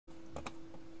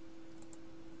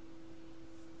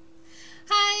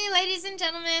ladies and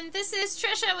gentlemen, this is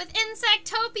Trisha with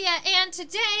Insectopia, and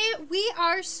today we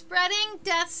are spreading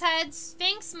Death's Head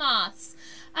Sphinx moths.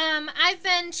 I've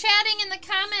been chatting in the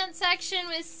comment section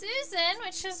with Susan,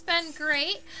 which has been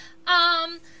great.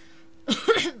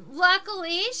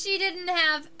 Luckily, she didn't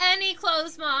have any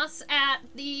clothes moths at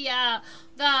the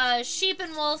Sheep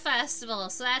and Wool Festival,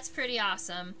 so that's pretty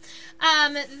awesome.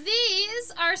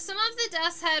 These are some of the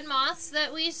Death's Head moths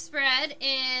that we spread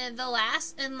in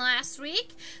last week,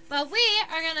 but we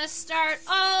are gonna start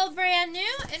all brand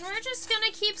new, and we're just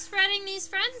gonna keep spreading these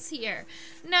friends here.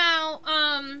 Now,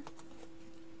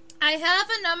 I have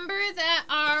a number that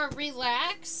are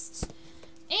relaxed,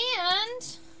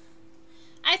 and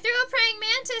I threw a praying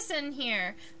mantis in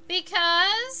here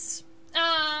because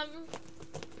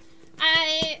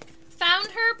I found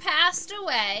her passed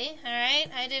away, alright?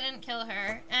 I didn't kill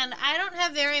her. And I don't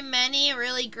have very many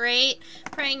really great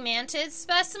praying mantis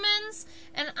specimens.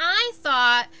 And I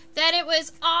thought that it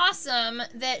was awesome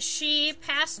that she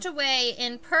passed away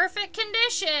in perfect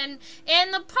condition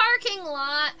in the parking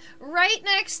lot right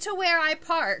next to where I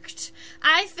parked.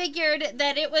 I figured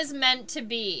that it was meant to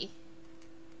be.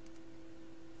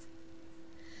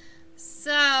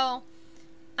 So,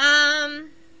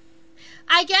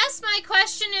 I guess my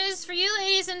question is for you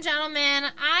ladies and gentlemen,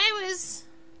 I was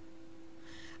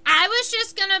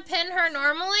just gonna pin her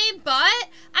normally, but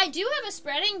I do have a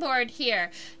spreading board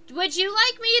here. Would you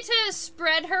like me to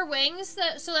spread her wings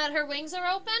so that her wings are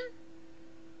open?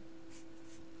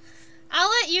 I'll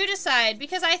let you decide,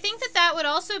 because I think that would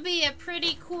also be a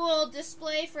pretty cool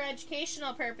display for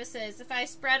educational purposes if I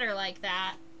spread her like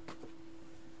that.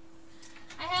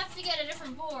 I have to get a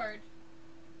different board.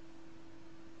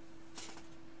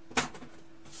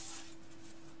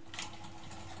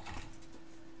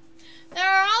 There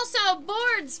are also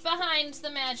boards behind the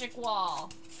magic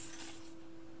wall.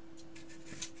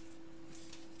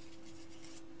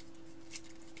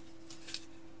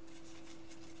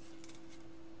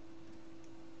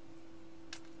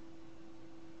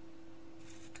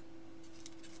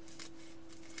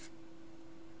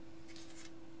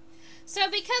 So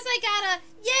because I got a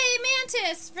yay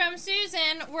mantis from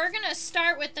Susan, we're going to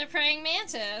start with the praying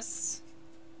mantis.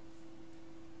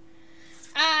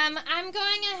 I'm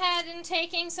going ahead and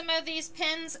taking some of these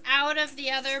pins out of the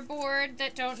other board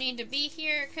that don't need to be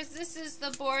here, because this is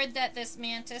the board that this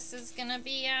mantis is going to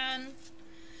be on.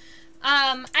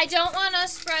 I don't want to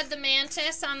spread the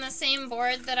mantis on the same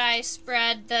board that I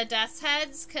spread the Death's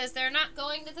Heads, because they're not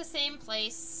going to the same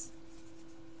place.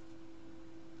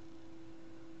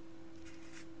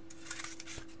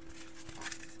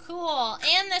 Cool.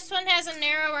 And this one has a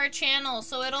narrower channel,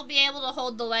 so it'll be able to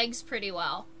hold the legs pretty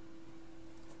well.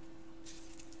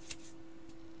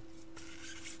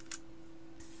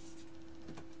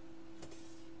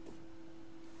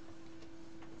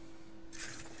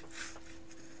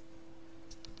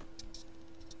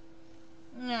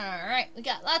 Alright, we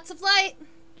got lots of light.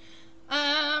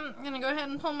 I'm going to go ahead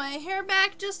and pull my hair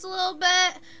back just a little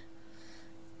bit.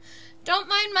 Don't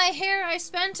mind my hair. I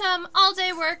spent all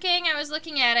day working. I was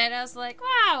looking at it. I was like,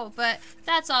 wow, but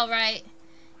that's all right.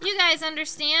 You guys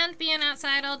understand being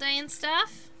outside all day and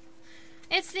stuff.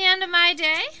 It's the end of my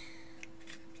day.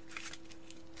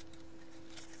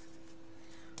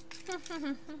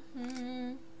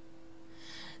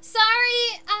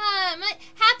 Sorry,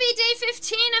 happy day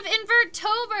 15 of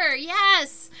Invertober.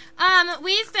 Yes.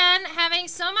 We've been having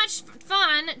so much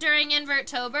fun during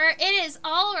Invertober. It is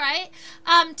all right.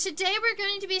 Today we're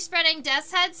going to be spreading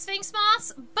Death's Head Sphinx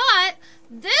moths, but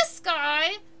this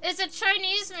guy is a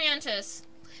Chinese mantis.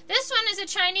 This one is a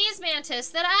Chinese mantis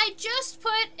that I just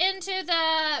put into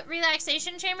the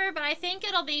relaxation chamber, but I think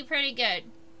it'll be pretty good.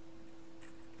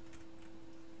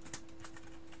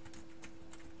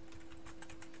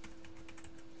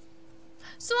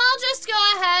 So I'll just go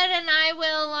ahead and I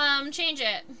will change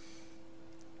it.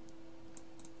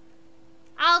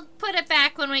 I'll put it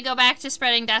back when we go back to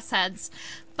spreading Death's Heads.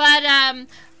 But I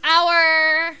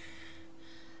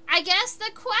guess the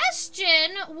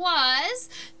question was,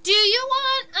 do you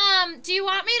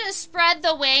want me to spread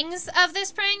the wings of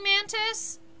this praying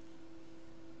mantis?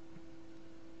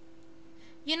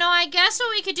 You know, I guess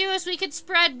what we could do is we could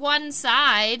spread one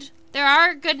side. There are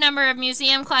a good number of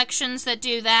museum collections that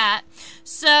do that.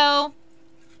 So,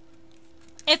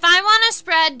 if I want to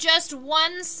spread just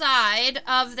one side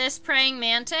of this praying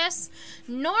mantis,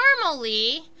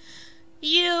 normally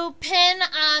you pin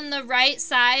on the right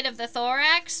side of the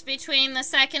thorax between the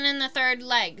second and the third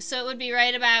leg. So it would be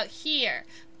right about here.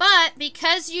 But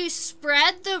because you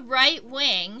spread the right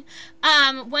wing,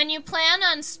 when you plan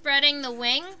on spreading the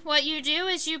wing, what you do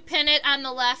is you pin it on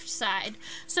the left side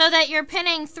so that you're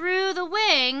pinning through the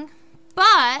wing,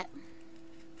 but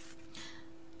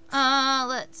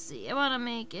let's see, I want to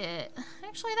make it,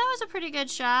 actually that was a pretty good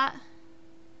shot.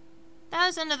 That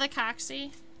was into the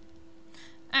coccyx.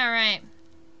 Alright.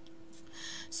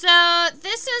 So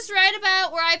this is right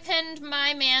about where I pinned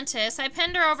my mantis. I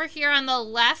pinned her over here on the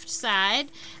left side,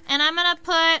 and I'm going to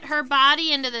put her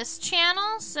body into this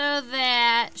channel so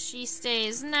that she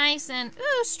stays nice and,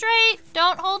 ooh, straight.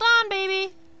 Don't hold on,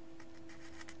 baby.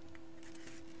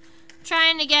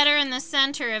 Trying to get her in the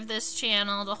center of this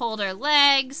channel to hold her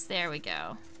legs. There we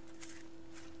go.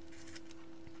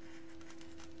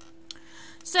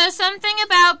 So something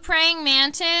about praying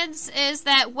mantids is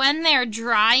that when they're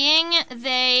drying,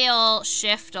 they'll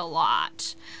shift a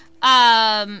lot.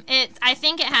 I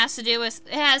think it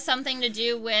has something to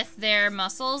do with their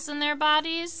muscles in their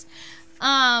bodies.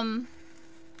 But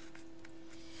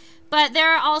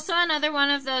they're also another one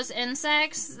of those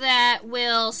insects that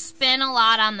will spin a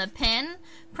lot on the pin.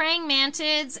 Praying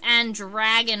mantids and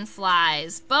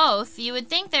dragonflies, both. You would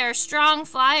think they're strong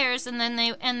flyers, and then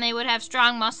they would have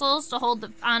strong muscles to hold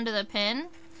onto the pin.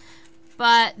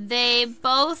 But they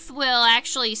both will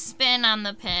actually spin on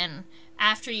the pin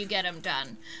after you get them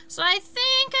done. So I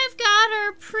think I've got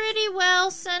her pretty well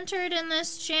centered in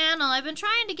this channel. I've been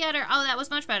trying to get her. Oh, that was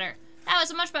much better. That was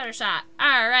a much better shot.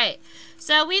 All right.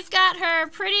 So we've got her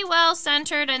pretty well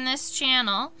centered in this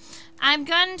channel. I'm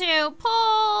going to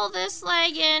pull this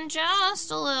leg in just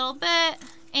a little bit.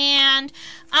 And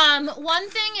one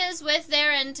thing is with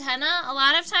their antenna, a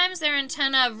lot of times their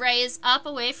antenna raise up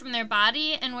away from their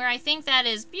body, and where I think that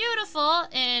is beautiful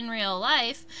in real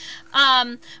life,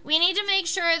 we need to make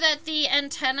sure that the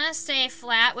antenna stay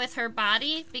flat with her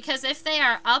body, because if they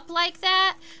are up like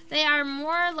that, they are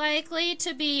more likely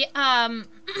to be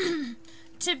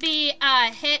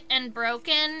hit and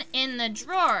broken in the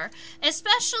drawer,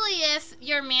 especially if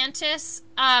your mantis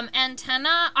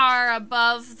antenna are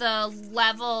above the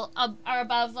level, are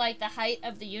above like the height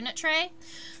of the unit tray.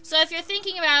 So if you're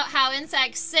thinking about how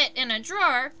insects sit in a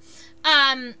drawer,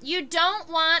 you don't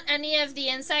want any of the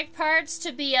insect parts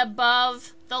to be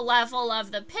above the level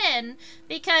of the pin,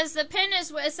 because the pin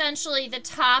is essentially the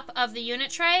top of the unit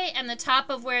tray and the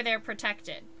top of where they're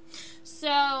protected.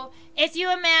 So if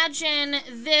you imagine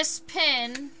this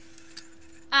pin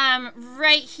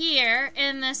right here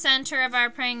in the center of our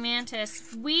praying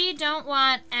mantis, we don't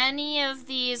want any of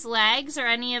these legs or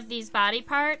any of these body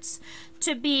parts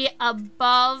to be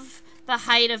above the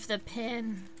height of the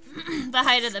pin. The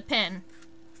height of the pin.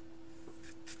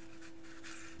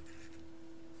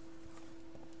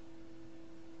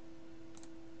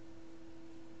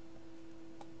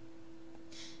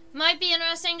 Might be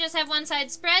interesting, just have one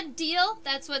side spread. Deal.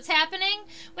 That's what's happening.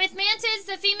 With mantids,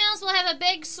 the females will have a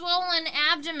big swollen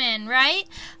abdomen, right?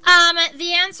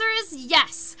 The answer is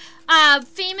yes.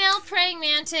 Female praying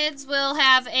mantids will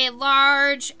have a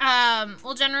large,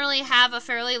 will generally have a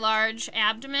fairly large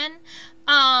abdomen.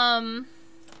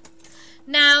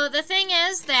 Now, the thing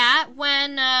is that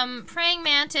when praying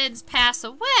mantids pass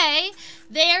away,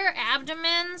 their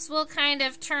abdomens will kind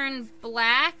of turn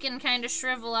black and kind of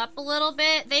shrivel up a little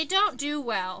bit. They don't do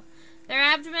well. Their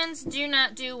abdomens do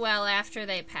not do well after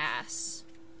they pass.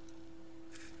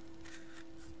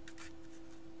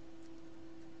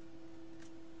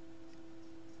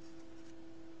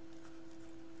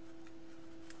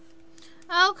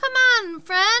 Oh, come on,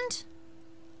 friend.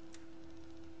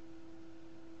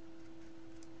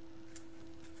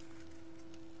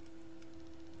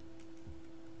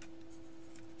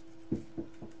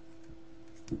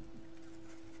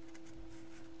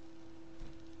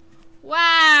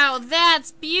 Wow,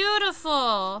 that's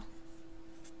beautiful.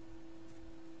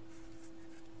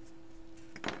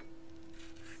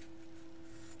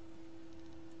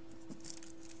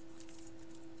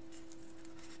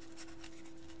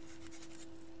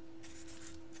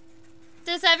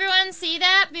 Does everyone see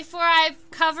that before I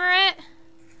cover it?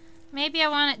 Maybe I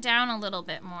want it down a little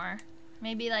bit more.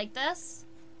 Maybe like this.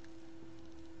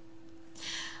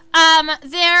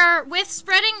 With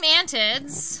spreading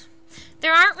mantids,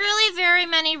 there aren't really very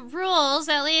many rules.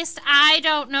 At least I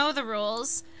don't know the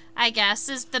rules, I guess,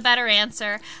 is the better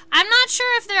answer. I'm not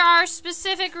sure if there are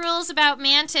specific rules about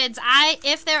mantids.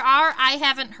 If there are, I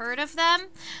haven't heard of them.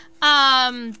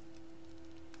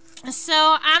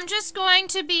 So I'm just going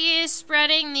to be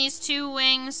spreading these two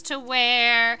wings to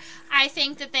where I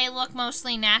think that they look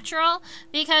mostly natural,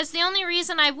 because the only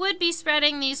reason I would be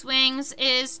spreading these wings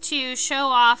is to show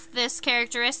off this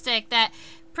characteristic that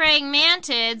praying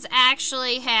mantids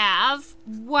actually have.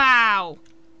 Wow.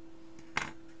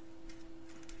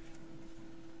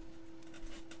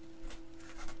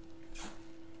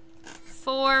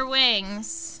 Four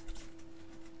wings.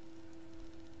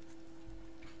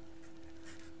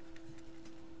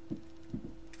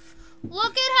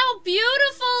 Look at how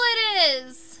beautiful it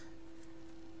is.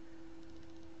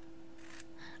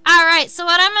 Alright, so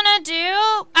what I'm going to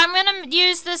do, I'm going to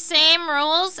use the same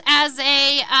rules as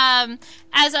a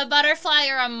butterfly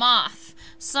or a moth.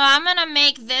 So I'm going to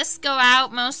make this go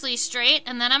out mostly straight,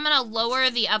 and then I'm going to lower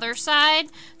the other side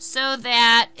so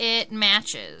that it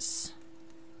matches.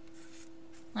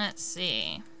 Let's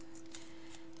see.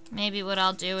 Maybe what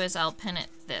I'll do is I'll pin it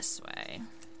this way.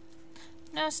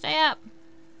 No, stay up.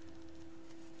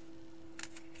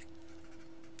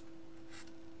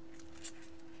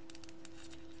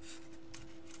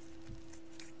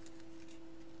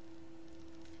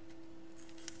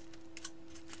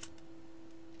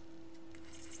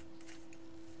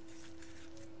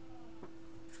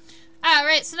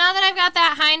 Alright, so now that I've got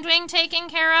that hind wing taken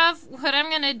care of, what I'm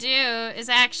going to do is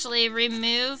actually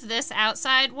remove this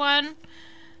outside one.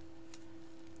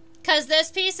 Because this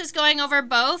piece is going over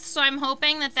both, so I'm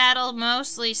hoping that that'll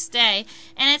mostly stay.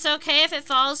 And it's okay if it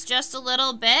falls just a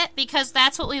little bit, because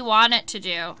that's what we want it to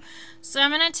do. So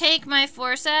I'm going to take my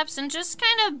forceps and just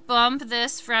kind of bump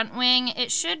this front wing.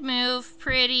 It should move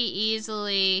pretty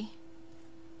easily.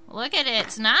 Look at it,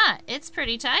 it's not. It's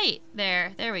pretty tight.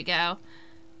 There we go.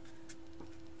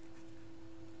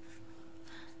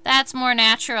 That's more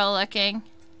natural looking.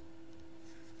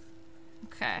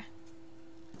 Okay.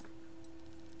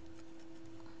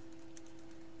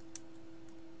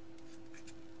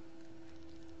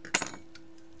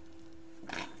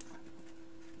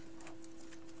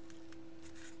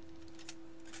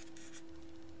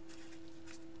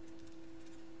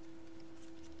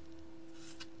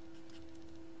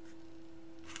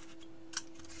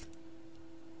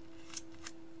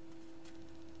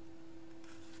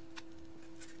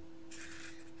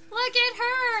 Look at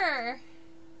her!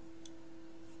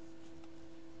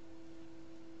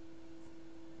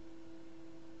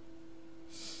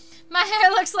 My hair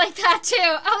looks like that too.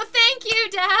 Oh, thank you,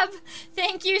 Deb.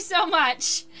 Thank you so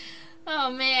much.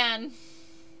 Oh, man.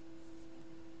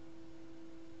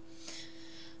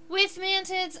 With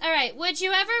mantids, alright, would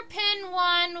you ever pin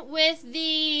one with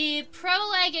the pro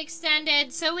leg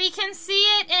extended so we can see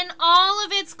it in all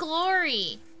of its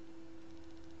glory?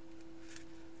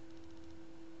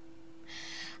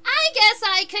 I guess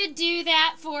I could do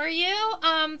that for you.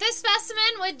 This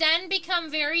specimen would then become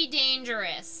very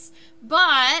dangerous.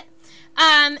 But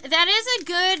that is a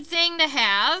good thing to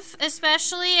have,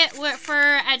 especially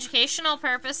for educational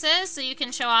purposes, so you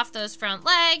can show off those front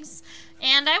legs.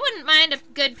 And I wouldn't mind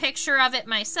a good picture of it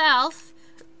myself.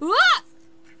 Ah!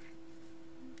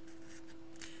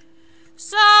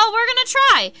 So we're going to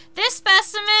try. This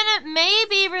specimen may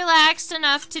be relaxed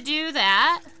enough to do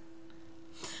that.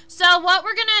 So what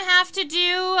we're gonna have to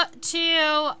do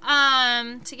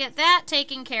to get that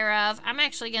taken care of, I'm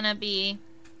actually gonna be.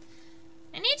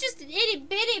 I need just an itty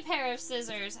bitty pair of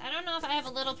scissors. I don't know if I have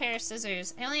a little pair of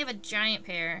scissors. I only have a giant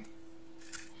pair.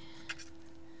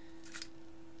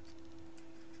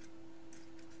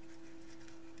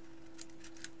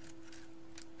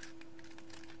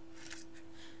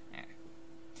 There.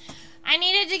 I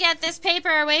needed to get this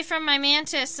paper away from my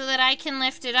mantis so that I can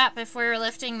lift it up if we were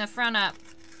lifting the front up.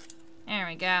 There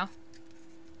we go.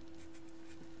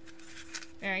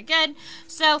 Very good.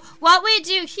 So what we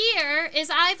do here is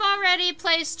I've already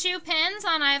placed 2 pins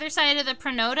on either side of the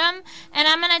pronotum, and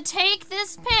I'm going to take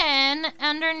this pin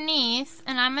underneath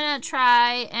and I'm going to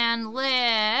try and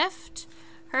lift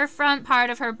her front part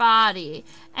of her body.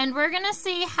 And we're going to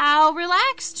see how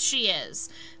relaxed she is.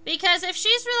 Because if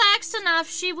she's relaxed enough,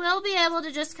 she will be able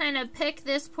to just kind of pick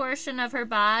this portion of her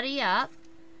body up.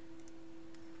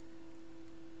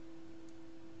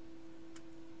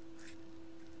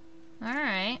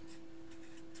 Alright.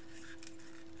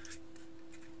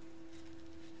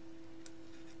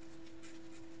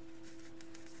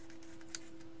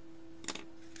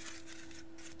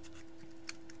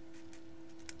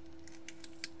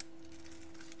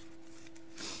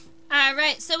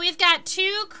 Alright, so we've got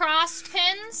 2 cross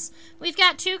pins. We've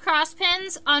got 2 cross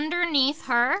pins underneath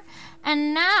her.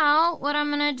 And now what I'm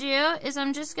going to do is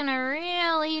I'm just going to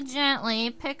really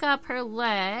gently pick up her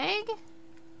leg.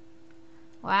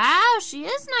 Wow, she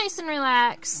is nice and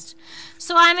relaxed.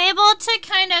 So I'm able to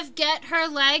kind of get her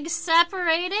legs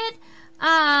separated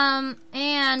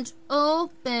and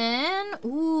open.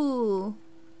 Ooh.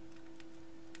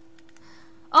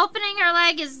 Opening her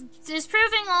leg is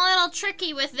proving a little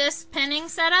tricky with this pinning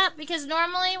setup because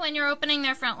normally when you're opening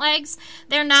their front legs,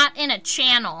 they're not in a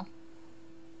channel.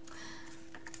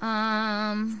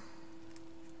 I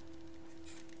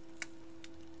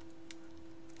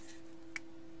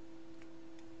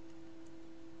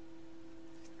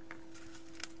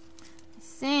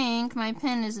think my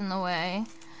pin is in the way.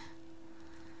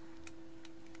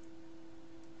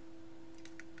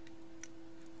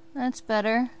 That's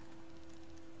better.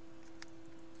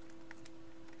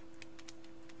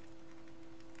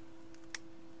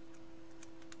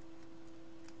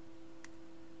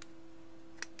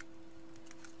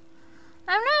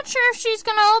 I'm not sure if she's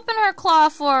going to open her claw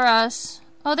for us.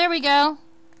 Oh, there we go.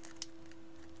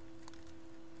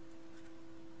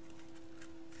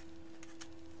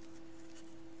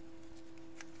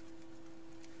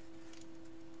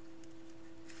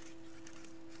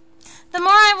 The more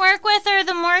I work with her,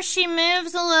 the more she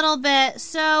moves a little bit.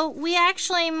 So we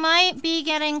actually might be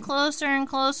getting closer and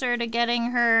closer to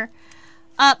getting her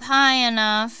up high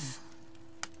enough.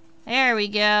 There we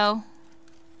go.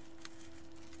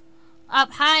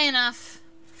 Up high enough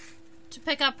to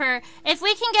pick up her. If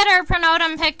we can get her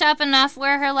pronotum picked up enough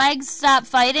where her legs stop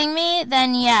fighting me,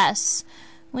 then yes,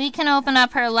 we can open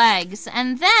up her legs.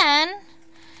 And then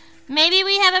maybe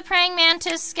we have a praying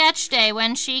mantis sketch day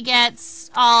when she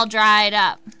gets all dried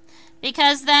up.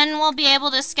 Because then we'll be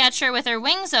able to sketch her with her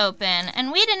wings open.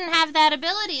 And we didn't have that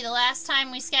ability the last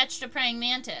time we sketched a praying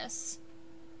mantis.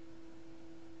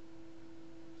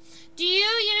 Do you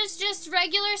use just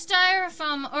regular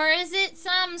styrofoam, or is it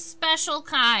some special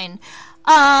kind?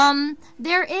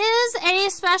 There is a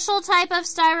special type of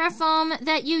styrofoam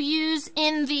that you use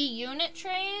in the unit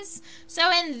trays.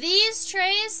 So in these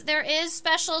trays, there is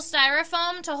special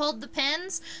styrofoam to hold the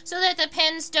pins so that the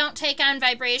pins don't take on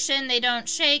vibration, they don't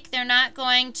shake, they're not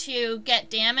going to get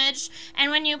damaged.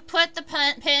 And when you put the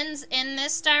pins in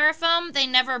this styrofoam, they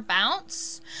never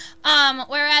bounce.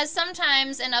 Whereas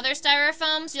sometimes in other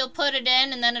styrofoams, you'll put it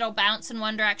in and then it'll bounce in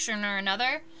one direction or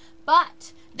another.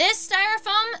 But this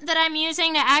styrofoam that I'm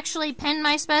using to actually pin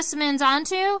my specimens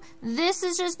onto, this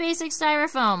is just basic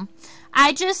styrofoam.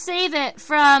 I just save it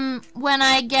from when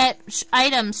I get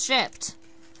items shipped.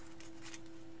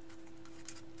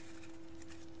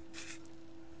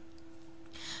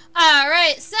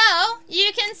 Alright, so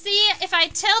you can see if I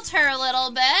tilt her a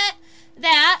little bit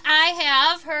that I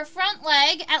have her front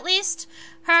leg, at least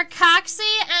her coccyx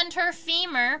and her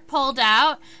femur pulled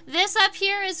out. This up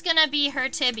here is going to be her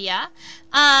tibia.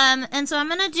 And so I'm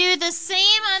going to do the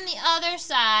same on the other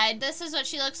side. This is what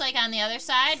she looks like on the other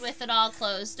side with it all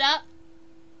closed up.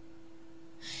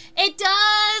 It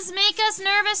does make us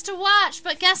nervous to watch,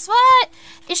 but guess what?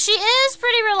 She is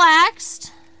pretty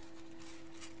relaxed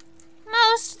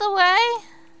most of the way.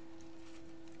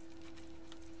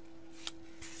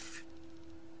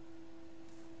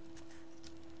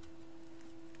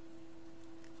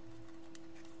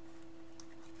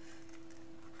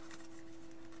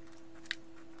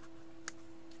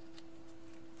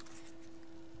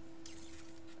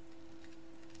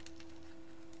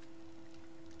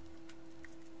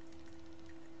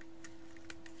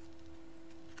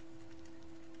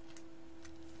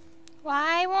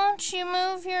 Why won't you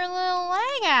move your little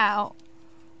leg out?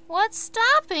 What's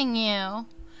stopping you?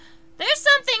 There's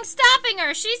something stopping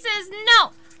her. She says,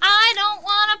 no, I don't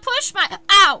want to push my,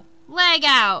 leg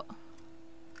out.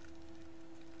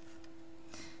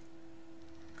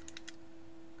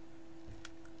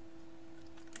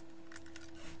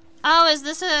 Oh, is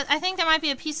this I think there might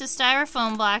be a piece of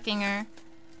styrofoam blocking her.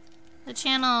 The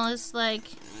channel is like,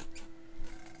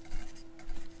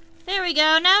 there we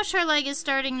go. Now her leg is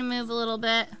starting to move a little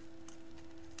bit.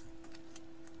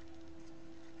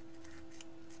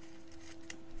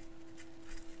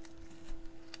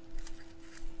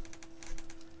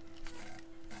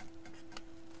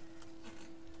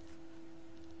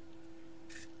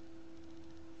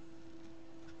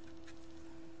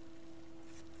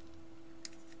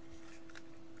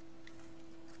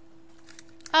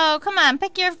 Oh, come on.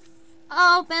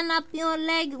 Open up your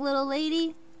leg, little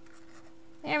lady.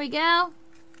 There we go.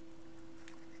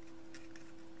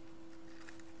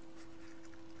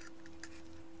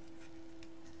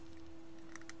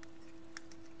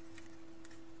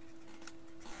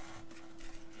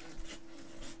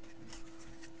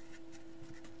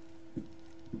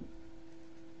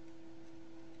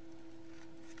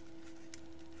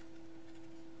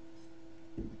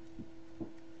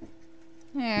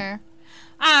 There.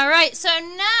 All right, so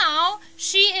now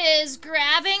she is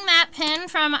grabbing that pin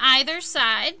from either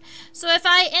side. So if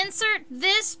I insert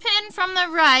this pin from the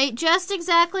right, just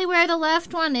exactly where the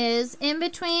left one is, in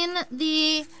between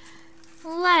the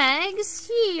legs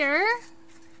here,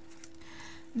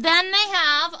 then they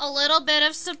have a little bit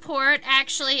of support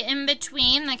actually in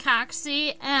between the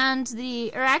coccyx and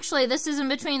the, or actually this is in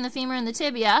between the femur and the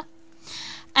tibia.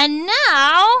 And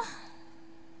now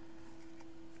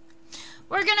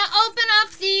we're going to open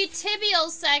up the tibial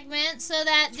segment so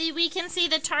that we can see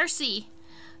the tarsi.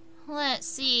 Let's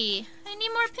see. I need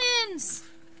more pins.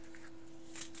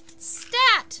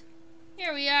 Stat!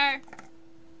 Here we are.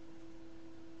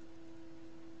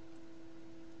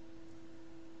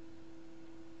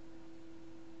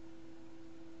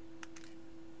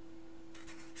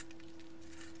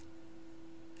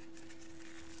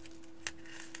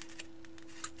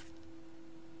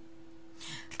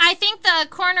 I think the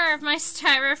corner of my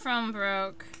styrofoam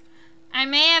broke. I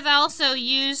may have also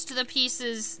used the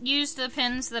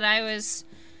pins that I was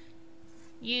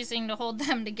using to hold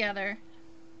them together.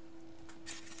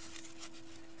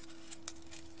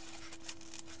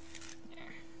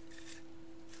 There.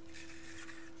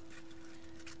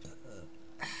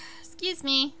 Excuse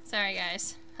me. Sorry,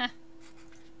 guys. Huh.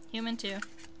 Human too.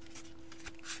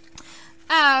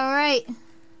 All right.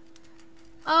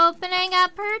 Opening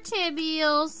up her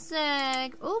tibial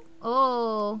seg. Oop.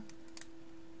 Oh.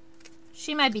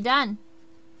 She might be done.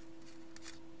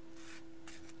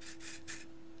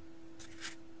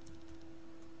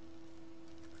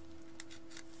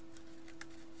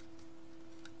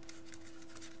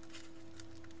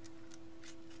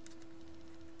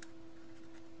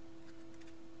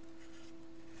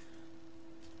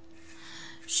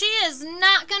 She is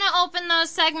not going to open those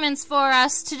segments for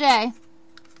us today.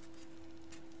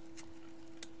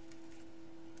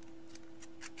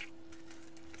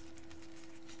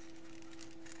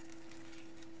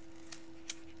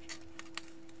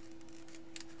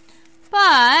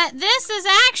 But this is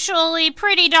actually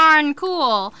pretty darn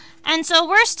cool. And so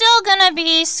we're still going to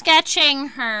be sketching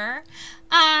her.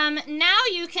 Now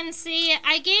you can see,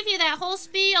 I gave you that whole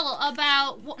spiel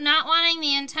about not wanting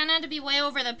the antenna to be way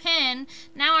over the pin.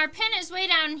 Now our pin is way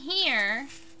down here.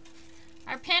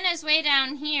 Our pin is way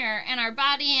down here, and our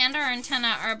body and our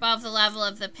antenna are above the level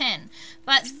of the pin.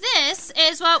 But this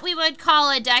is what we would call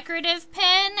a decorative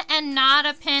pin, and not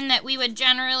a pin that we would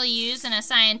generally use in a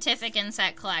scientific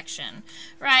insect collection,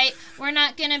 right? We're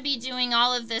not going to be doing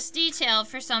all of this detail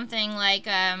for something like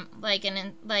a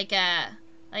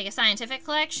scientific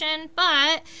collection,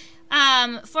 but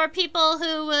for people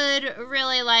who would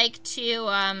really like to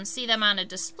see them on a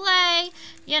display,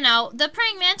 you know, the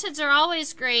praying mantids are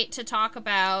always great to talk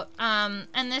about.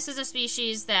 And this is a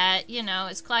species that, you know,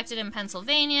 is collected in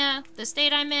Pennsylvania, the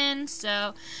state I'm in.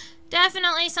 So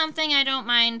definitely something I don't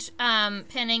mind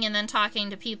pinning and then talking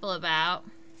to people about.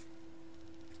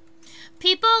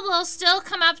 People will still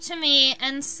come up to me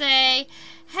and say,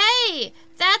 hey,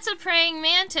 that's a praying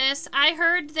mantis. I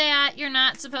heard that you're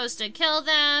not supposed to kill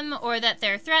them, or that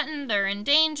they're threatened or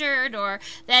endangered, or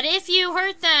that if you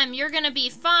hurt them, you're going to be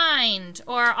fined,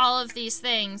 or all of these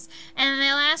things. And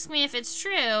they'll ask me if it's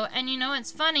true. And you know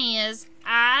what's funny is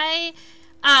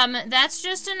that's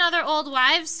just another old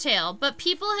wives' tale. But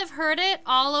people have heard it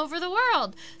all over the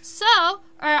world. So,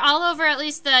 or all over at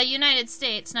least the United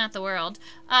States, not the world.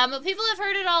 But people have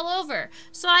heard it all over.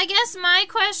 So I guess my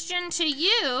question to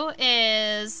you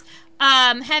is,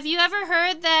 have you ever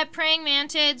heard that praying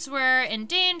mantids were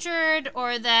endangered,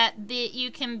 or that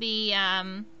you can be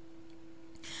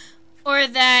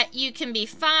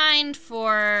fined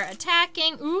for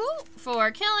attacking, for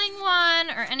killing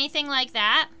one, or anything like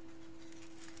that?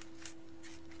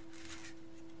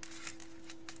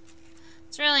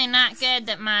 It's really not good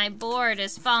that my board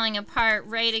is falling apart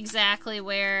right exactly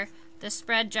where the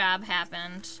spread job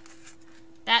happened.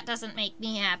 That doesn't make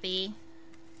me happy.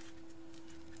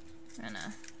 I'm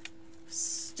gonna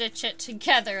stitch it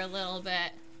together a little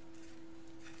bit.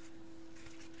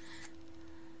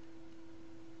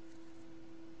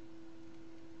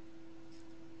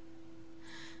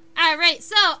 Alright,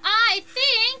 so I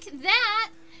think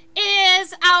that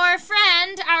is our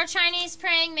friend, our Chinese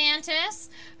praying mantis.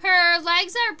 Her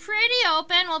legs are pretty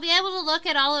open. We'll be able to look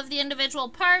at all of the individual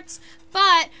parts,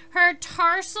 but her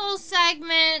tarsal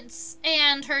segments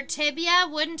and her tibia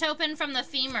wouldn't open from the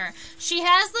femur. She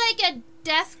has like a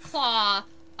death claw.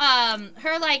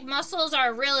 Her like muscles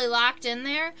are really locked in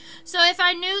there. So if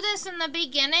I knew this in the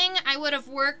beginning, I would have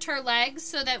worked her legs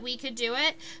so that we could do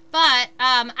it. But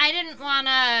I didn't want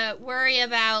to worry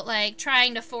about like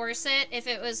trying to force it if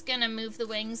it was going to move the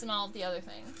wings and all of the other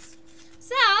things.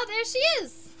 So there she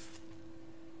is.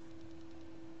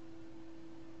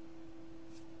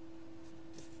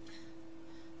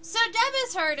 Deb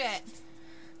has heard it.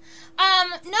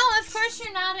 No, of course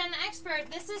you're not an expert.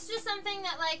 This is just something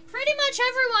that, like, pretty much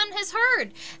everyone has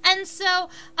heard. And so,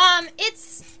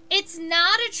 it's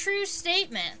not a true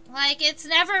statement. Like, it's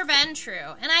never been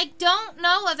true. And I don't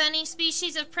know of any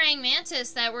species of praying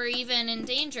mantis that were even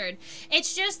endangered.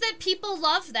 It's just that people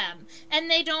love them. And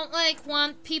they don't, like,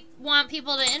 want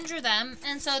people to injure them.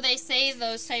 And so they say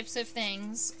those types of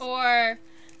things. Or,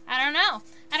 I don't know.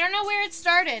 I don't know where it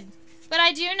started. But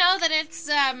I do know that it's,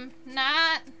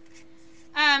 not...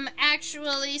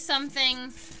 actually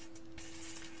something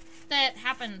that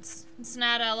happens. It's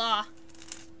not a law.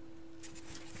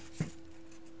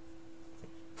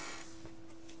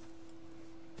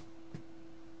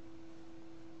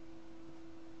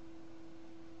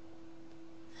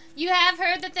 You have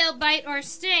heard that they'll bite or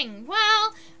sting.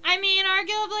 Well, I mean,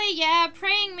 arguably, yeah,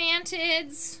 praying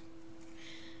mantids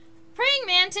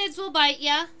will bite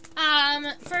ya,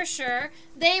 for sure.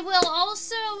 They will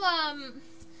also,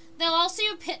 they'll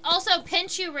also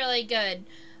pinch you really good.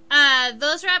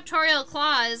 Those raptorial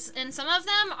claws, and some of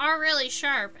them are really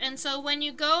sharp. And so when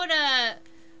you go to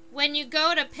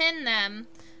pin them,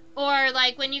 or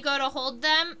like when you go to hold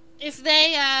them, if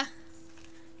they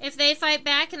fight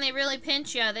back and they really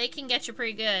pinch you, they can get you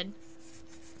pretty good.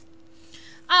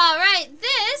 Alright,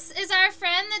 this is our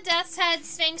friend the Death's Head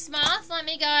Sphinx Moth. Let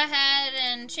me go ahead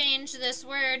and change this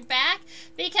word back,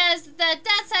 because the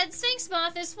Death's Head Sphinx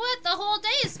Moth is what the whole day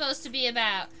is supposed to be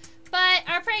about. But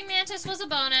our praying mantis was a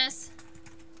bonus.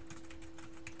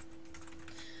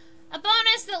 A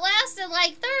bonus that lasted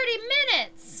like 30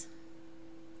 minutes.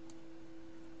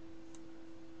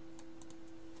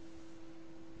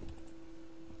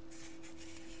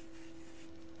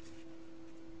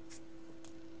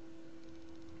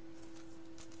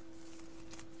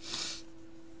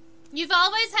 You've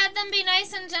always had them be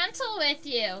nice and gentle with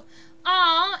you.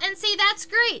 Aw, and see, that's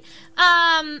great.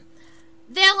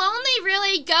 They'll only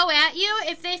really go at you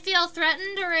if they feel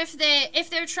threatened, or if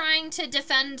they're trying to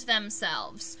defend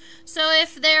themselves. So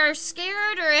if they're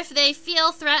scared or if they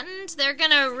feel threatened, they're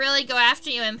gonna really go after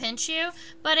you and pinch you.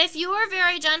 But if you are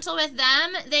very gentle with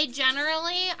them, they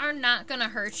generally are not gonna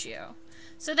hurt you.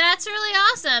 So that's really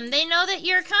awesome. They know that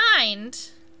you're kind.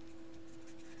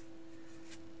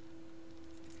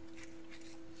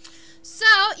 So,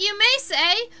 you may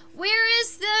say,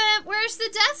 where's the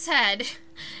Death's Head?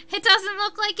 It doesn't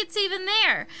look like it's even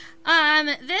there.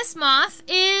 This moth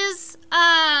is,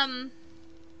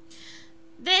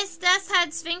 this Death's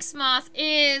Head Sphinx Moth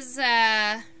is,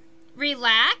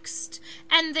 relaxed,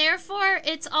 and therefore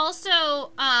it's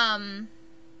also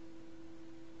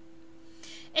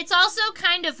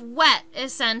kind of wet,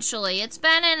 essentially. It's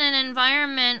been in an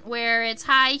environment where it's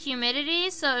high humidity,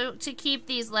 so to keep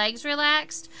these legs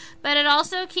relaxed, but it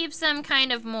also keeps them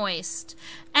kind of moist.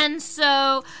 And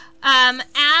so,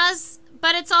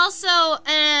 but it's also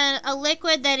a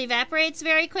liquid that evaporates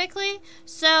very quickly.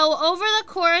 So over the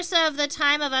course of the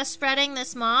time of us spreading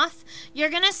this moth, you're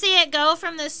going to see it go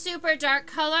from this super dark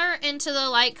color into the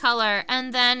light color,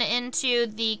 and then into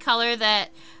the color that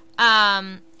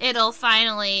it'll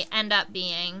finally end up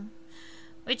being,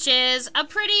 which is a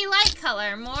pretty light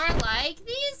color, more like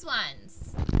these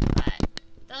ones. But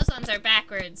those ones are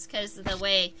backwards because of the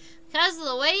way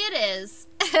it is.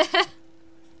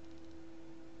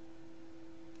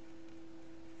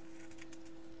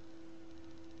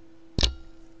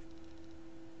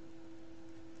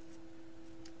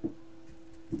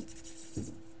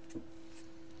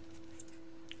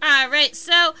 Alright,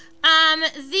 so,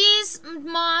 these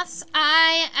moths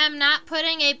I am not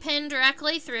putting a pin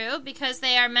directly through because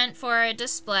they are meant for a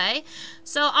display.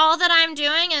 So all that I'm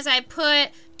doing is I put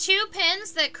 2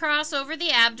 pins that cross over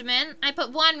the abdomen. I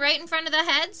put one right in front of the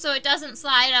head so it doesn't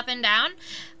slide up and down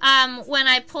when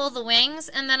I pull the wings.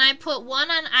 And then I put one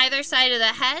on either side of the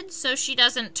head so she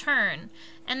doesn't turn.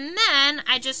 And then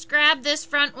I just grab this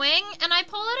front wing and I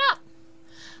pull it up.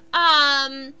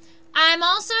 I'm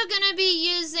also going to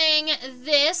be using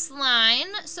this line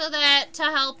to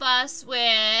help us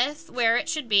with where it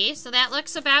should be. So that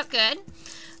looks about good.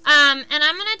 And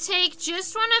I'm going to take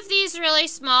just one of these really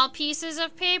small pieces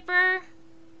of paper.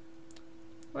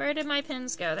 Where did my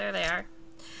pins go? There they are.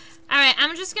 Alright,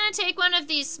 I'm just going to take one of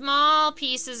these small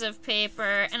pieces of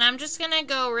paper and I'm just going to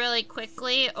go really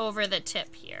quickly over the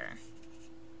tip here.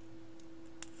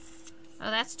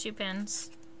 Oh, that's 2 pins.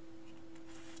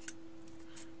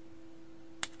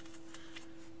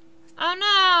 Oh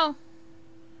no!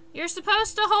 You're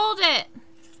supposed to hold it!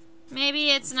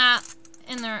 Maybe it's not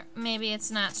maybe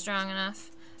it's not strong enough.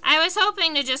 I was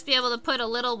hoping to just be able to put a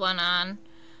little one on.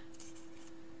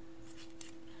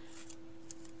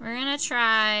 We're gonna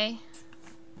try.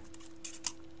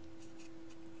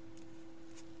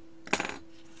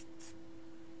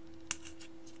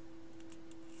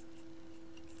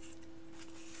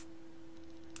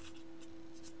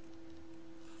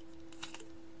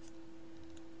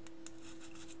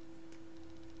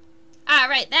 All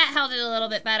right, that held it a little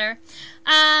bit better.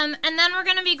 And then we're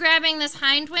going to be grabbing this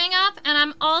hind wing up, and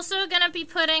I'm also going to be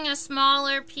putting a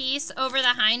smaller piece over the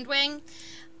hind wing.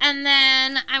 And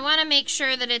then I want to make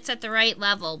sure that it's at the right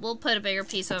level. We'll put a bigger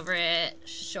piece over it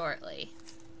shortly.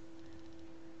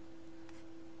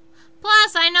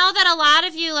 Plus, I know that a lot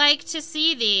of you like to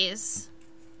see these.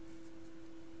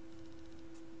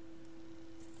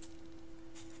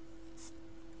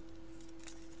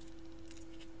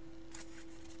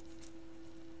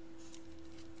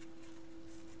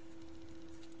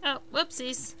 Oh,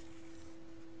 whoopsies.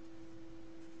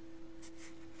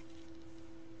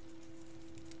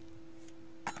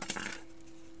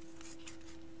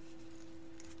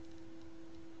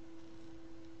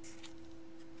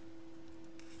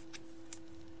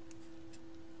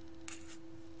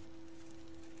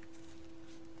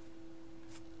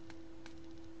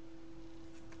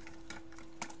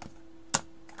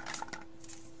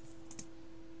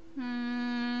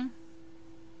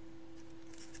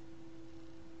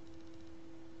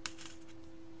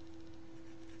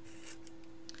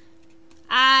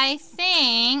 I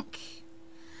think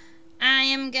I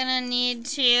am gonna need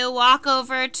to walk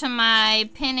over to my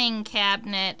pinning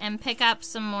cabinet and pick up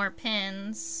some more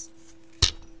pins.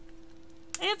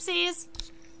 Oopsies.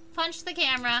 Punch the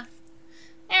camera.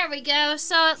 There we go.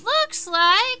 So it looks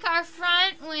like our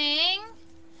front wing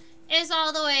is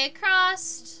all the way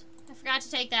across. I forgot to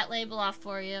take that label off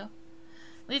for you.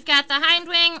 We've got the hind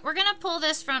wing. We're gonna pull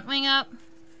this front wing up.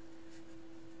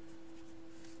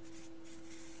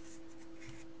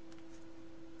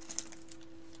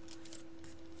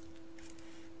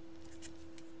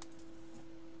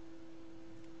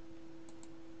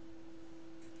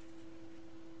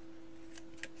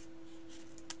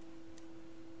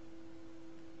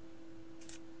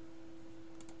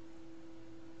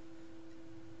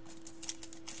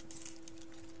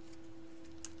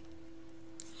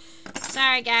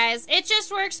 Sorry guys, it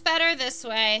just works better this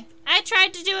way. I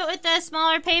tried to do it with the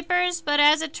smaller papers, but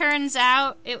as it turns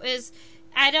out, it was,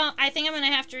 I think I'm gonna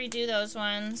have to redo those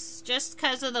ones, just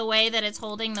because of the way that it's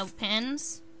holding the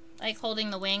pins, like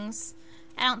holding the wings.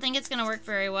 I don't think it's gonna work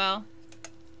very well.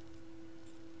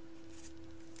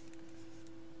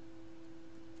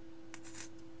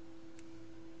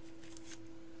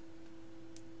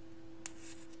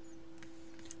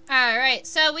 Alright,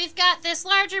 so we've got this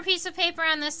larger piece of paper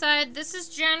on this side. This is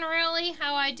generally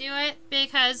how I do it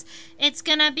because it's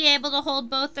going to be able to hold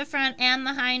both the front and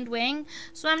the hind wing.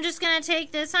 So I'm just going to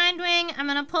take this hind wing, I'm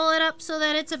going to pull it up so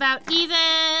that it's about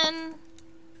even.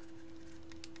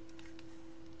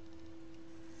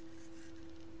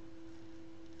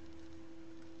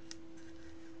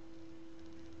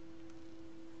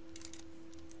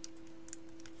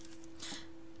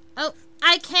 Oh,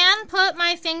 I can put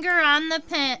my finger on the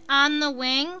pin, on the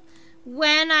wing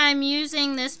when I'm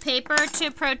using this paper to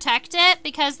protect it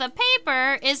because the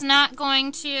paper is not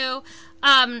going to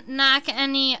knock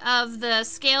any of the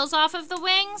scales off of the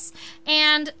wings.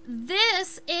 And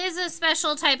this is a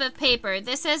special type of paper.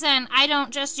 This isn't, I don't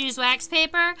just use wax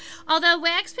paper. Although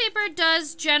wax paper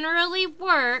does generally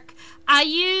work, I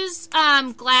use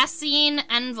glassine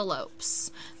envelopes.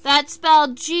 That's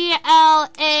spelled G-L-A-S-S-I-N-E.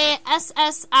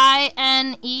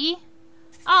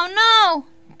 Oh no!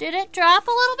 Did it drop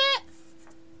a little bit?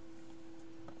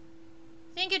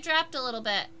 I think it dropped a little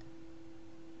bit.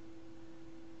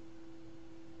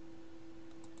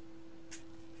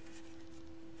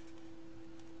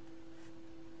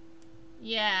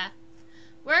 Yeah.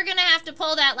 We're gonna have to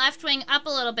pull that left wing up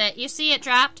a little bit. You see it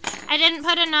dropped? I didn't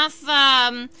put enough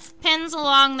pins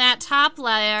along that top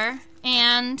layer,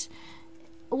 and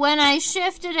when I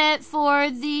shifted it for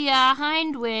the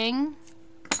hind wing,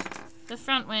 the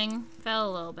front wing fell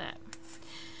a little bit.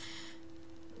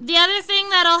 The other thing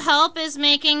that'll help is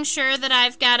making sure that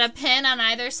I've got a pin on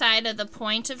either side of the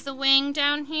point of the wing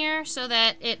down here so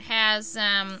that it has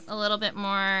a little bit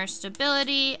more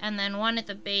stability, and then one at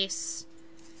the base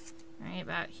right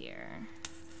about here.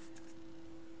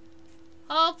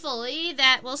 Hopefully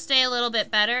that will stay a little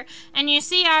bit better. And you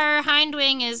see our hind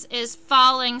wing is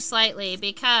falling slightly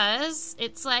because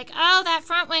it's like, oh, that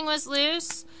front wing was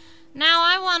loose. Now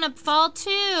I want to fall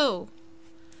too.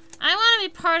 I want to be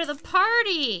part of the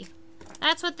party.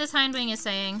 That's what this hind wing is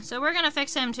saying. So we're going to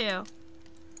fix him too.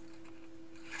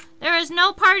 There is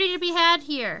no party to be had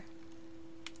here.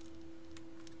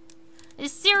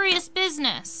 It's serious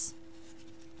business.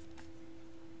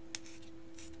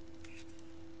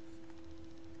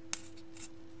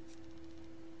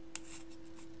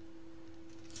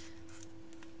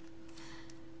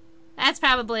 That's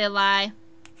probably a lie.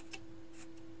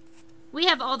 We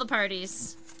have all the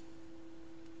parties.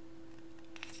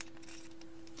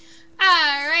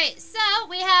 Alright, so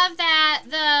we have that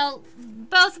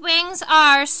both wings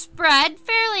are spread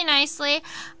fairly nicely.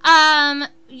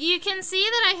 You can see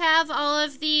that I have all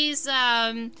of these,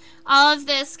 all of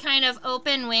this kind of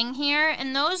open wing here,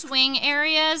 and those wing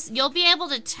areas, you'll be able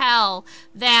to tell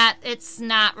that it's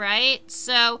not right.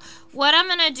 So what I'm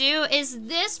going to do is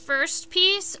this first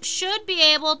piece should be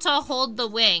able to hold the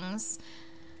wings.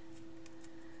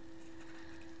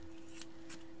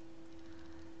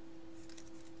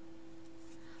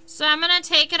 So I'm going to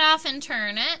take it off and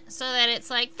turn it so that it's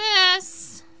like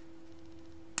this.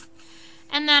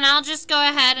 And then I'll just go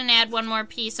ahead and add one more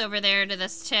piece over there to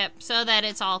this tip so that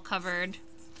it's all covered.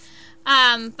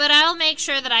 But I'll make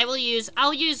sure that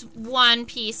I'll use one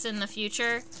piece in the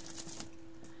future.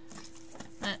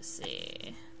 Let's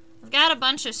see. I've got a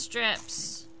bunch of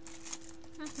strips.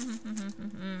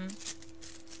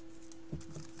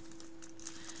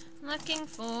 Looking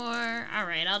for...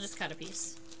 Alright, I'll just cut a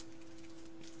piece.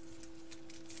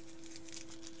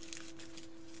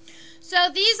 So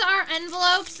these are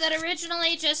envelopes that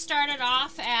originally just started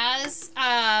off as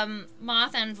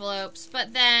moth envelopes,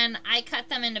 but then I cut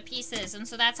them into pieces, and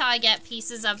so that's how I get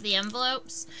pieces of the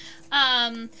envelopes.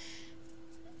 A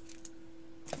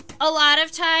lot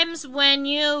of times when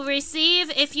you receive,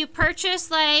 if you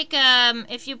purchase like,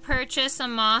 if you purchase a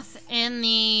moth in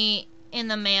the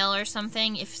mail or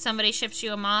something, if somebody ships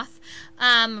you a moth,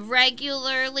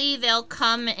 regularly they'll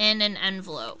come in an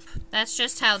envelope. That's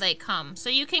just how they come. So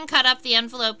you can cut up the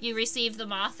envelope you receive the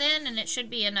moth in, and it should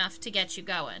be enough to get you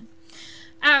going.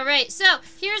 Alright, so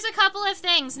here's a couple of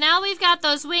things. Now we've got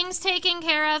those wings taken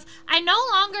care of. I no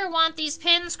longer want these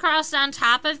pins crossed on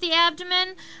top of the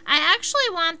abdomen. I actually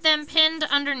want them pinned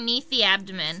underneath the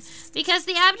abdomen, because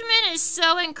the abdomen is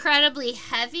so incredibly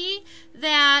heavy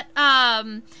that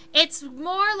it's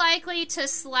more likely to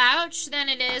slouch than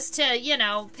it is to, you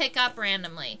know, pick up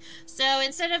randomly. So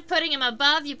instead of putting them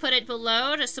above, you put it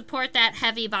below to support that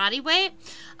heavy body weight.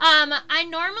 I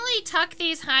normally tuck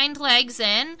these hind legs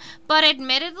in, but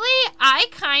admittedly, I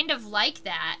kind of like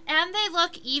that. And they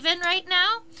look even right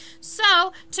now.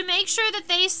 So to make sure that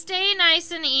they stay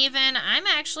nice and even, I'm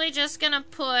actually just going to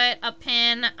put a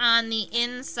pin on the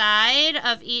inside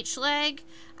of each leg.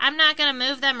 I'm not going to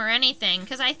move them or anything,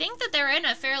 because I think that they're in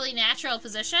a fairly natural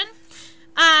position.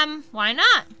 Why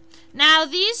not? Now,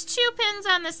 these two pins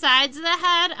on the sides of the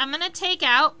head, I'm going to take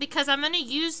out because I'm going to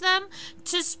use them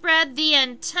to spread the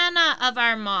antenna of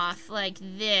our moth like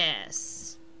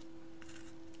this.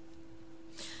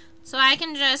 So I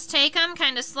can just take them,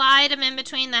 kind of slide them in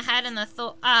between the head and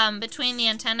the between the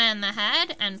antenna and the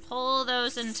head, and pull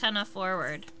those antennae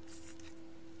forward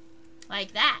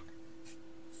like that.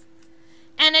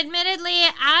 And admittedly,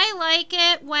 I like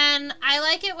it when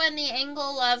the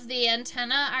angle of the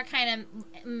antenna are kind of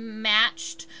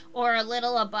matched or a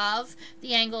little above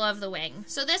the angle of the wing.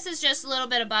 So this is just a little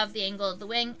bit above the angle of the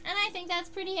wing, and I think that's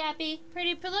pretty happy.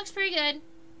 Looks pretty good.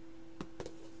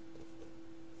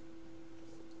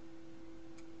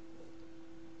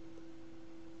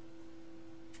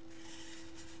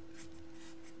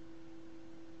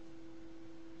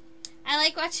 I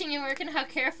like watching you work and how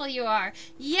careful you are.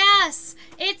 Yes,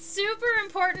 it's super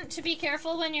important to be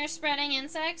careful when you're spreading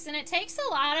insects, and it takes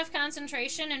a lot of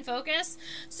concentration and focus.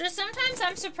 So sometimes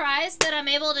I'm surprised that I'm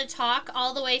able to talk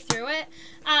all the way through it.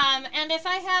 And if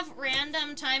I have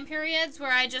random time periods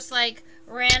where I just like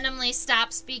randomly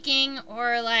stop speaking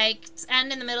or like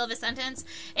end in the middle of a sentence,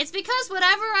 it's because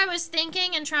whatever I was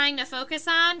thinking and trying to focus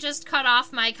on just cut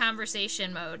off my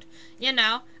conversation mode. You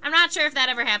know, I'm not sure if that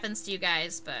ever happens to you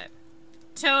guys, but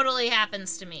totally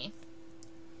happens to me.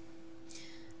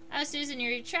 Oh, Susan, you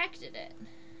retracted it.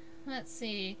 Let's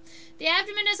see. The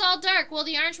abdomen is all dark. Will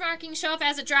the orange markings show up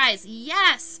as it dries?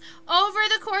 Yes. Over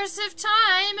the course of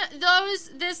time,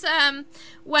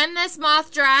 when this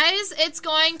moth dries, it's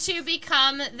going to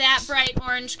become that bright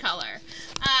orange color.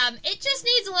 It just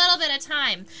needs a little bit of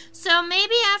time. So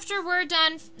maybe after we're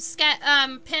done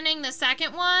pinning the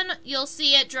second one, you'll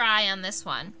see it dry on this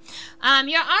one.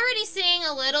 You're already seeing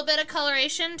a little bit of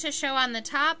coloration to show on the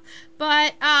top,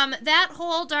 but that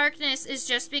whole darkness is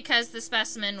just because the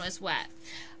specimen was wet.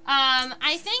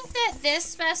 I think that this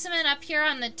specimen up here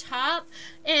on the top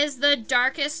is the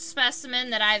darkest specimen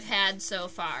that I've had so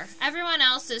far. Everyone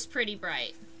else is pretty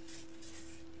bright.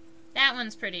 That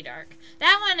one's pretty dark.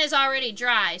 That one is already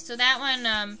dry, so that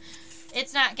one,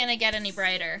 it's not going to get any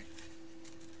brighter.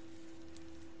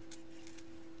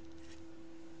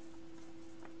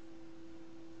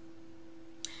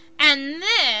 And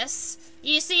this,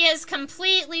 you see, is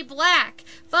completely black.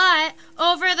 But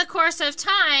over the course of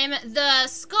time, the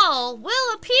skull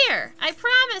will appear. I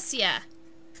promise you.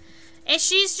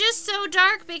 She's just so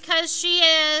dark because she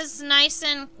is nice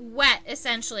and wet,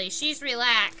 essentially. She's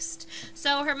relaxed.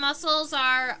 So her muscles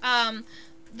are,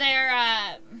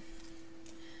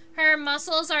 her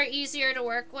muscles are easier to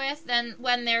work with than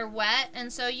when they're wet.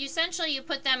 And so you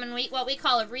put them in what we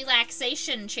call a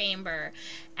relaxation chamber.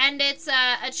 And it's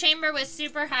a chamber with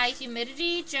super high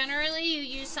humidity. Generally, you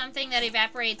use something that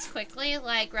evaporates quickly,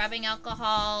 like rubbing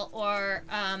alcohol or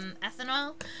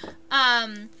ethanol.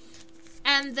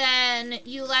 And then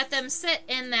you let them sit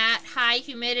in that high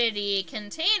humidity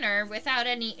container without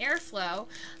any airflow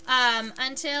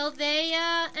until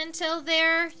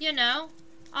they're, you know,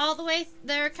 all the way,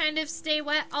 they're kind of stay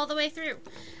wet all the way through.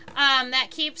 That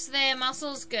keeps the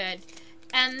muscles good.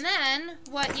 And then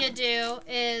what you do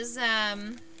is,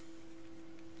 and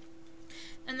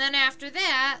then after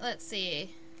that, let's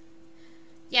see.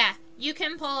 Yeah, you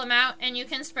can pull them out and you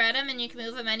can spread them and you can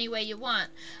move them any way you want.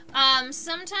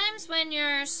 Sometimes when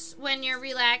you're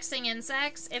relaxing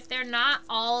insects, if they're not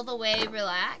all the way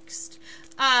relaxed,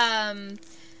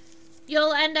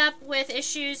 you'll end up with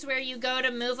issues where you go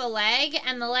to move a leg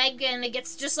and the leg and it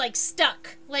gets just like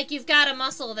stuck. Like you've got a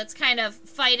muscle that's kind of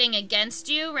fighting against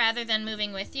you rather than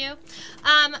moving with you.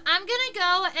 I'm gonna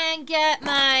go and get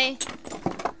my...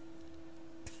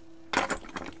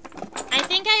 I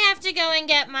think I have to go and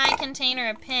get my container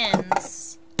of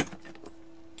pins.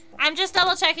 I'm just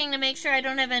double checking to make sure I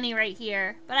don't have any right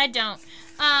here, but I don't.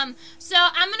 So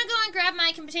I'm gonna go and grab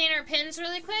my container of pins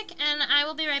really quick and I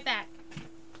will be right back.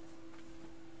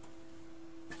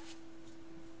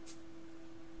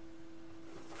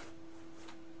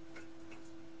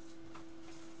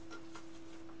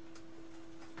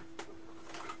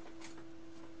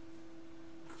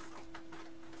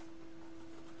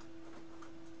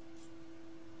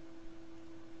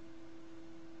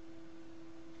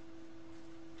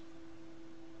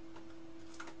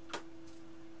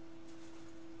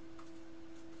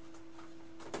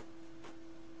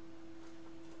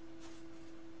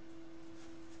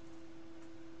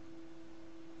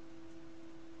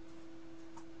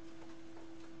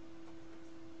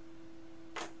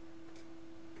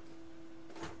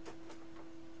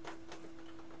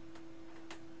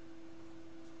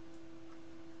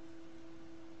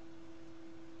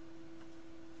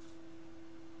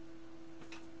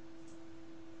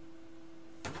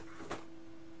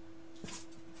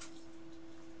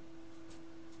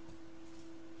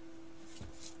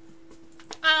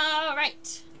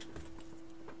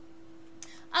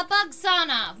 A bug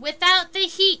sauna without the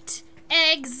heat.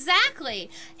 Exactly.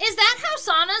 Is that how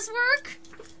saunas work?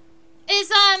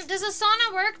 Does a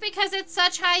sauna work because it's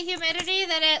such high humidity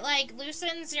that it like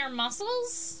loosens your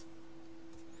muscles?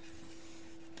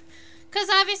 Because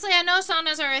obviously I know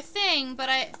saunas are a thing, but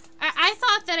I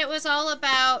thought that it was all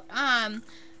about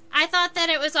I thought that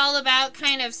it was all about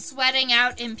kind of sweating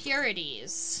out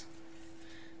impurities.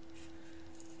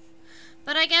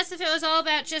 But I guess if it was all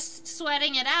about just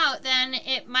sweating it out, then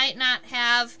it might not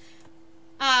have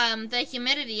the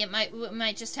humidity. It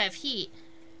might just have heat.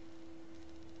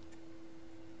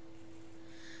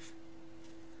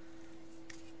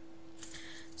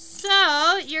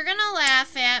 So, you're going to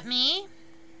laugh at me.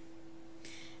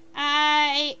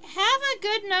 I have a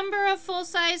good number of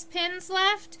full-size pins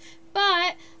left,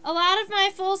 but a lot of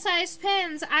my full-size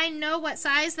pins, I know what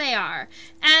size they are.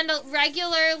 And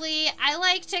regularly, I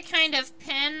like to kind of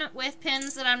pin with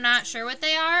pins that I'm not sure what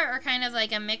they are, or kind of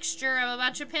like a mixture of a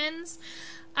bunch of pins.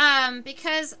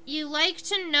 Because you like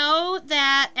to know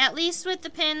that, at least with the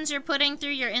pins you're putting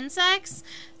through your insects,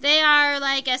 they are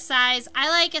like a size, I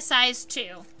like a size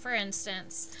 2, for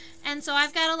instance. And so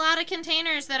I've got a lot of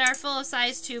containers that are full of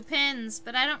size 2 pins,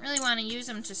 but I don't really want to use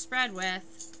them to spread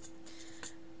with.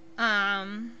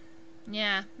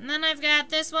 Yeah. And then I've got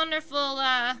this wonderful,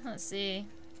 let's see.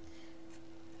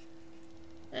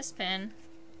 This pin.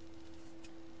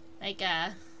 Like,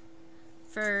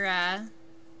 for,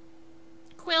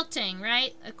 quilting,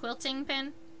 right? A quilting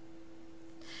pin.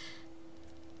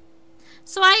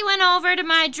 So I went over to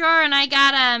my drawer and I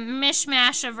got a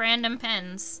mishmash of random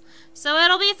pins. So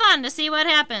it'll be fun to see what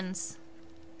happens.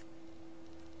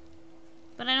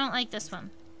 But I don't like this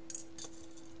one.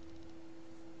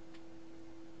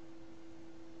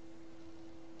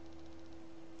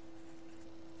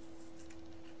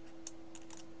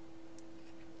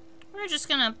 We're just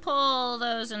gonna pull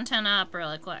those antennae up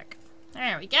really quick.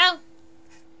 There we go.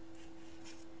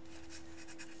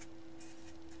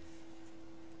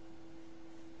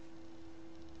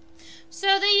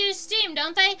 So they use steam,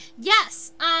 don't they?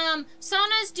 Yes.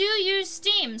 Saunas do use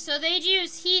steam, so they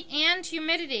use heat and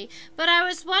humidity. But I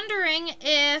was wondering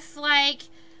if, like,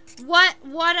 what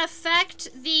effect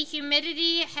the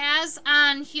humidity has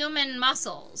on human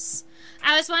muscles.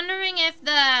 I was wondering if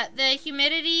the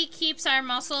humidity keeps our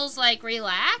muscles like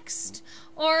relaxed,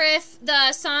 or if the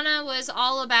sauna was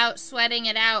all about sweating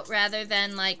it out rather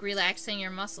than like relaxing your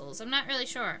muscles. I'm not really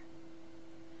sure.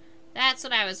 That's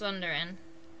what I was wondering.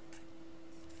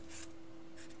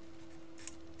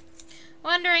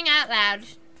 Wondering out loud.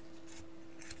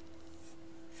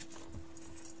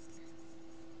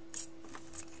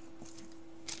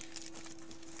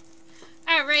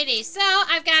 Alrighty, so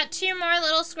I've got 2 more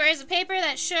little squares of paper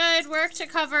that should work to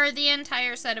cover the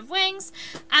entire set of wings.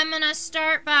 I'm going to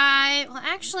start by, well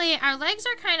actually our legs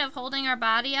are kind of holding our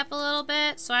body up a little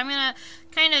bit, so I'm going to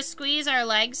kind of squeeze our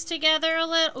legs together a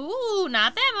little. Ooh,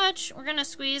 not that much. We're going to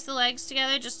squeeze the legs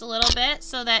together just a little bit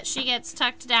so that she gets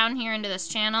tucked down here into this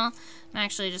channel. I'm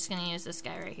actually just going to use this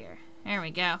guy right here. There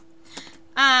we go.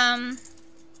 Because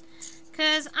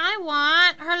I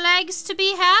want her legs to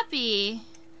be happy.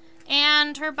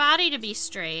 And her body to be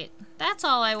straight. That's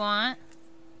all I want.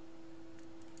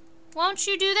 Won't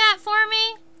you do that for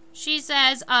me? She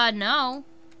says, no.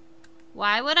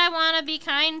 Why would I want to be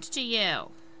kind to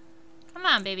you? Come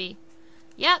on, baby.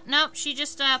 Yep, nope, she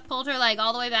just pulled her leg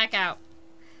all the way back out.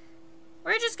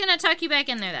 We're just going to tuck you back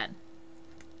in there then.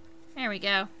 There we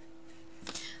go.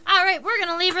 Alright, we're going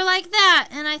to leave her like that.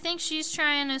 And I think she's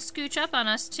trying to scooch up on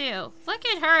us too. Look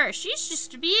at her. She's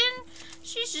just being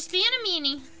a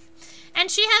meanie. And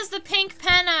she has the pink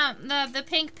pen the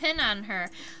pink pin on her.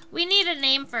 We need a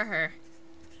name for her.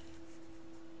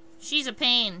 She's a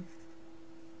pain.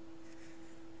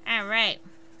 Alright.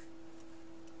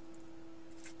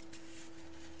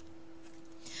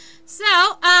 So,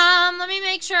 let me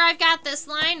make sure I've got this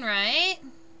line right.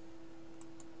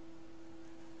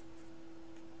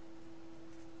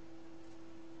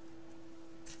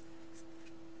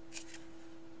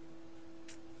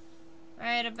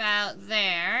 Right about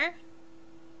there.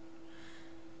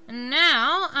 And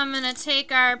now I'm going to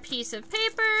take our piece of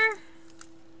paper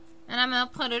and I'm going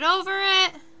to put it over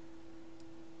it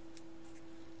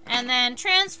and then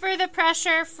transfer the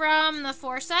pressure from the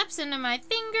forceps into my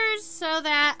fingers so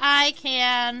that I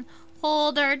can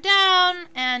hold her down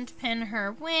and pin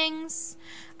her wings.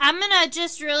 I'm going to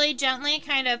just really gently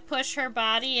kind of push her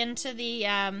body into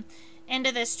the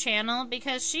into this channel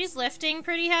because she's lifting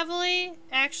pretty heavily.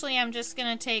 Actually, I'm just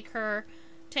going to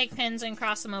take pins and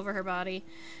cross them over her body.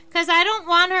 Because I don't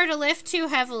want her to lift too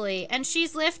heavily. And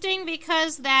she's lifting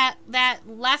because that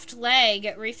left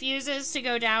leg refuses to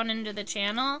go down into the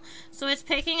channel. So it's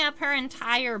picking up her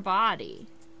entire body.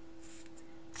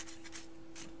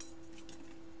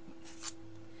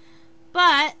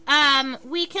 But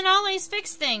we can always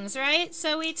fix things, right?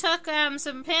 So we took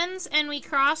some pins and we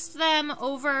crossed them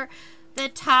over the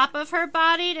top of her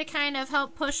body to kind of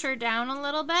help push her down a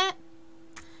little bit.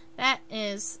 That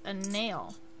is a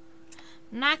nail.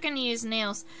 I'm not going to use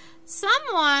nails.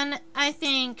 Someone, I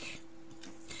think...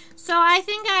 So I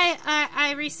think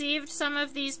I received some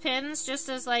of these pins just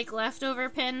as like leftover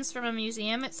pins from a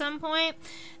museum at some point.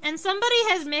 And somebody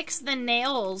has mixed the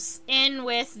nails in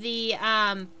with the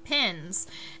pins.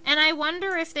 And I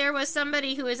wonder if there was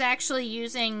somebody who was actually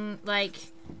using like...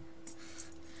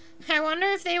 I wonder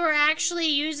if they were actually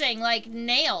using like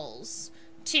nails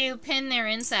to pin their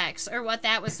insects or what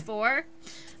that was for.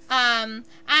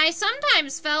 I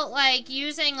sometimes felt like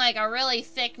using like a really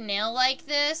thick nail like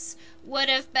this would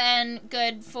have been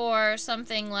good for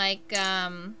something like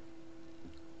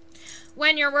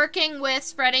when you're working with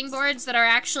spreading boards that are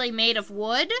actually made of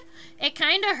wood. It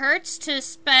kind of hurts to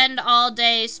spend all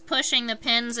day pushing the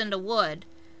pins into wood.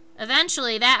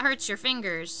 Eventually that hurts your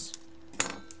fingers.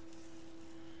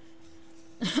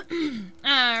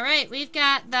 Alright, we've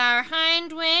got our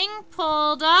hind wing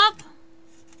pulled up.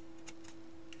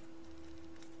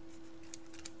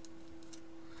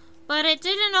 But it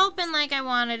didn't open like I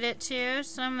wanted it to,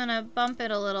 so I'm going to bump it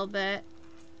a little bit.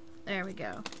 There we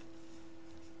go.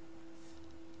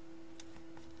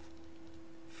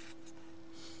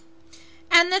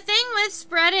 And the thing with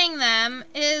spreading them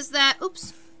is that...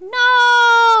 Oops.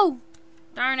 No!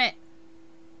 Darn it.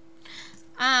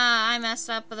 I messed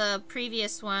up the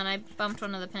previous one. I bumped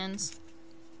one of the pins.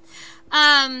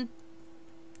 I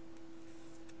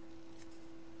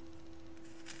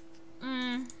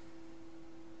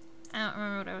don't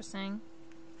remember what I was saying.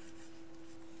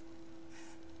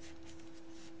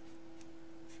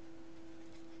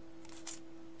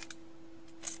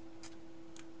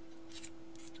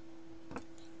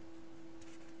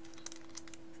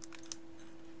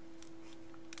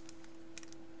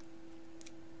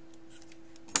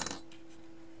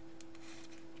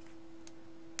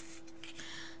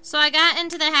 So I got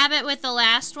into the habit with the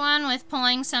last one with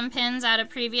pulling some pins out of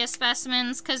previous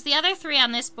specimens because the other 3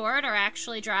 on this board are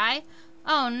actually dry.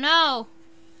 Oh no!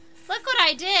 Look what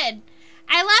I did!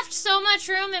 I left so much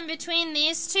room in between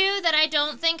these 2 that I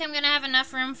don't think I'm going to have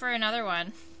enough room for another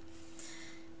one.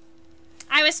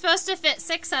 I was supposed to fit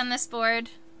 6 on this board.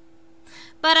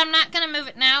 But I'm not going to move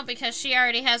it now because she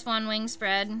already has 1 wing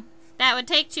spread. That would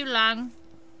take too long.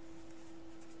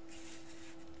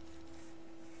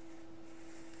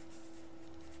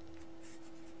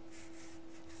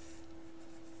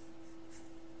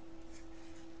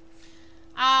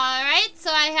 Alright, so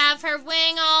I have her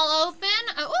wing all open.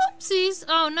 Oh, oopsies.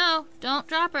 Oh no, don't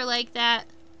drop her like that.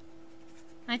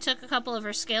 I took a couple of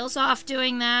her scales off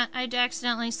doing that. I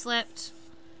accidentally slipped.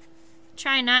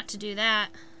 Try not to do that.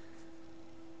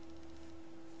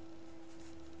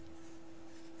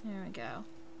 There we go.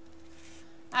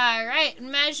 Alright,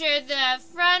 measure the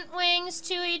front wings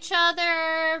to each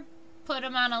other. Put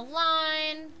them on a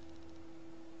line.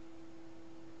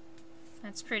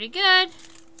 That's pretty good.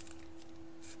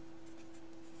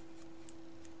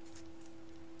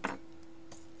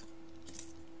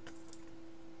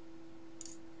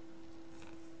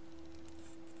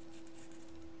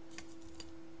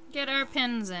 Get our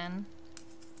pins in.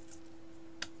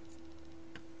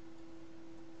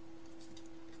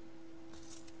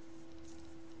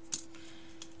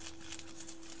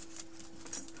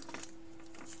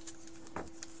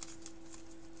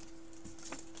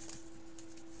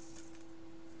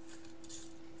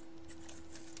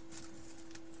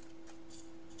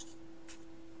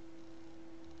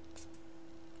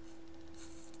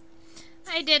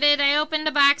 I did it. I opened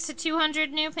a box of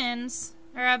 200 new pins.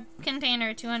 Or a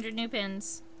container, 200 new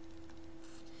pins.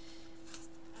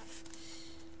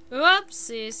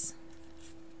 Whoopsies.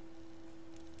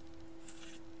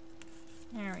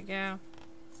 There we go.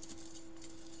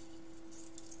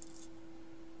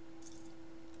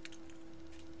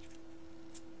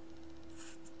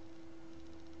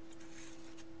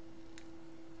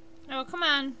 Oh, come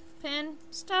on, pin.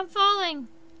 Stop falling.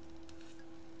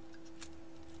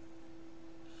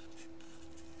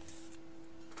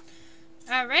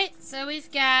 Alright, so we've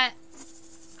got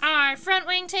our front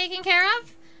wing taken care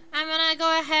of. I'm going to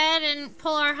go ahead and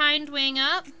pull our hind wing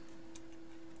up.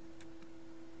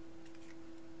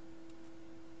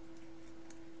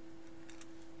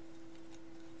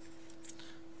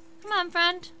 Come on,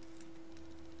 friend.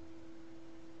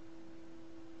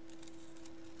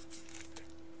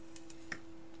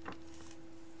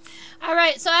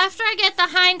 Alright, so after I get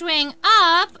the hind wing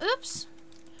up, oops.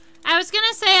 I was going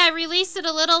to say I release it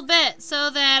a little bit so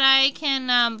that I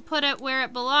can put it where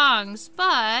it belongs,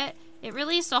 but it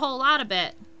released a whole lot of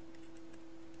it.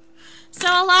 So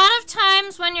a lot of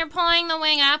times when you're pulling the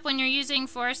wing up, when you're using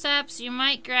forceps, you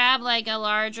might grab like a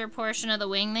larger portion of the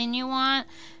wing than you want,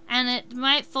 and it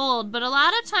might fold, but a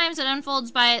lot of times it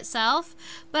unfolds by itself.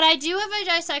 But I do have a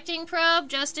dissecting probe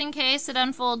just in case it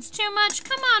unfolds too much.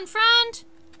 Come on, friend!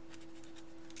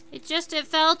 It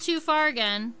fell too far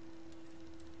again.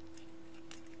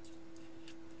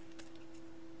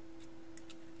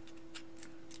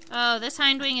 Oh, this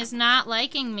hind wing is not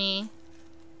liking me.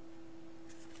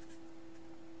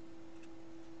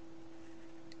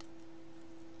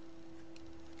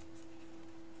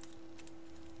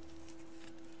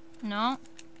 No.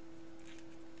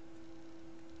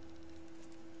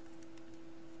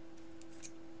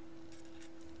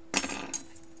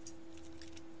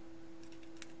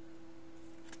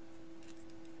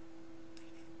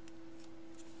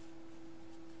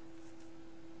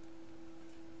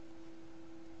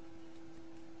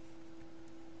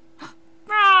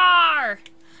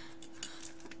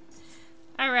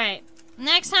 Alright,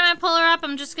 next time I pull her up,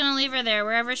 I'm just going to leave her there,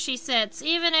 wherever she sits,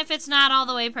 even if it's not all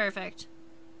the way perfect.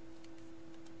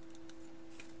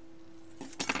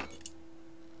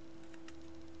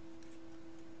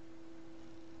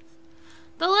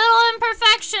 The little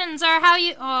imperfections are how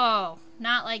you... Oh,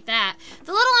 not like that.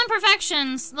 The little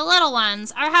imperfections, the little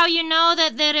ones, are how you know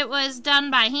that it was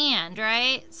done by hand,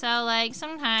 right? So, like,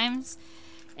 sometimes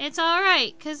it's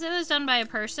alright, because it was done by a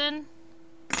person.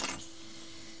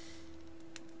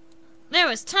 There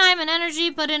was time and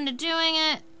energy put into doing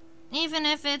it, even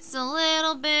if it's a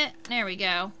little bit... There we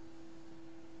go.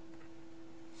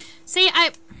 See,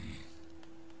 I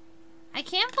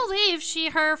can't believe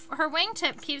her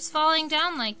wingtip keeps falling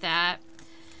down like that.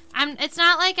 It's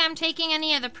not like I'm taking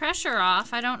any of the pressure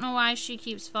off. I don't know why she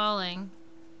keeps falling.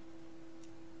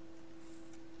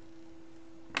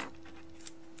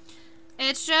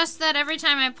 It's just that every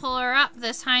time I pull her up,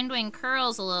 this hind wing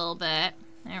curls a little bit.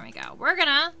 There we go. We're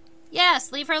gonna...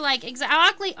 Yes, leave her like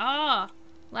exactly,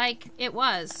 like it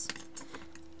was.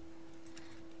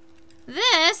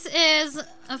 is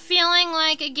feeling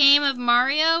like a game of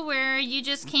Mario where you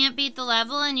just can't beat the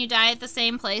level and you die at the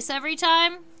same place every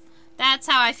time. That's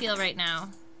how I feel right now.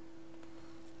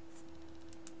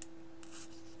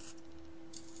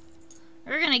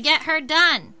 We're gonna get her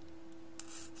done.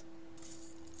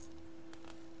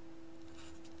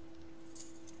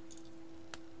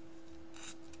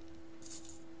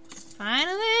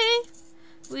 Finally,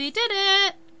 we did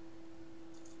it.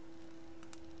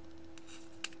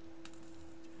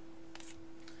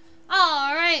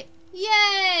 All right,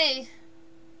 yay.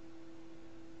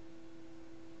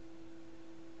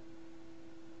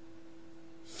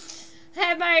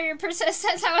 I admire your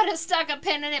persistence. I would have stuck a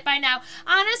pin in it by now.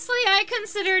 Honestly, I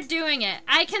considered doing it.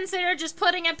 I considered just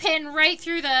putting a pin right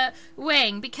through the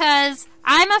wing because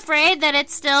I'm afraid that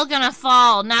it's still gonna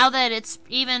fall now that it's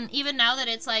even now that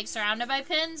it's like surrounded by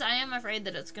pins. I am afraid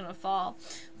that it's gonna fall.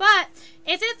 But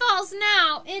if it falls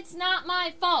now, it's not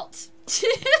my fault.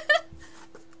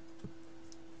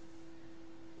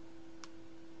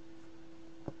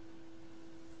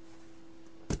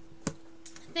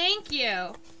 Thank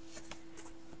you.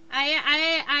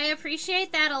 I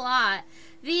appreciate that a lot.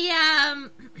 The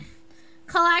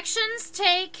collections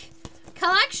take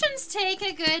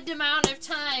a good amount of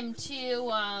time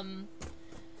to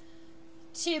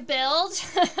build.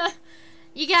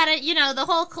 You gotta, you know, the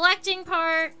whole collecting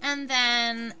part and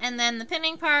then the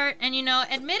pinning part, and you know,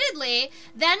 admittedly,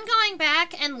 then going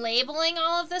back and labeling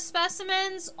all of the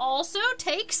specimens also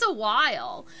takes a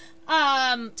while.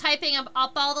 Typing up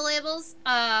all the labels,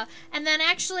 and then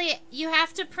actually you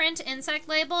have to print insect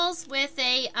labels with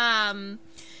a,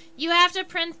 you have to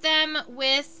print them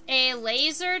with a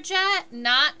laser jet,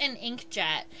 not an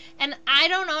inkjet. And I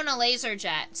don't own a laser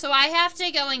jet, so I have to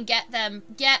go and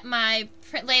get my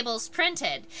labels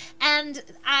printed. And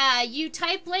you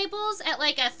type labels at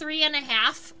like a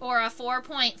 3.5 or a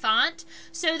 4-point font,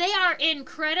 so they are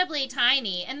incredibly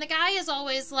tiny. And the guy is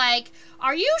always like,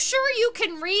 "Are you sure you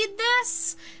can read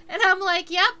this?" And I'm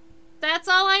like, "Yep, that's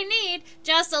all I need.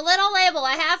 Just a little label,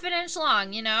 a 1/2 inch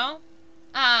long, you know?"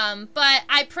 But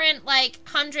I print like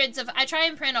I try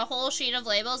and print a whole sheet of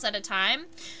labels at a time.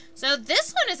 So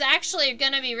this one is actually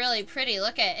going to be really pretty.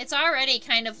 Look at it. It's already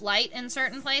kind of light in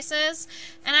certain places.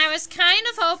 And I was kind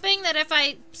of hoping that if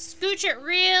I scooch it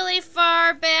really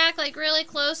far back, like really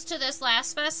close to this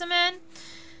last specimen,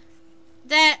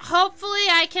 that hopefully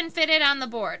I can fit it on the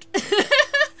board.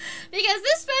 Because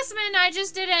this specimen I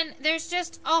just didn't, there's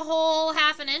just a whole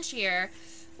 1/2 inch here.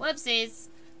 Whoopsies.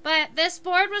 But this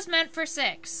board was meant for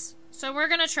 6. So we're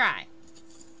going to try.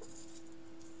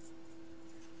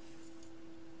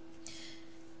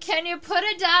 Can you put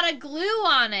a dot of glue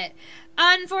on it?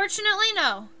 Unfortunately,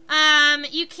 no.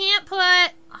 You can't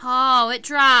put... Oh, it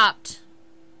dropped.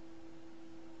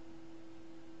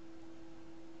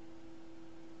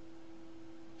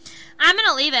 I'm going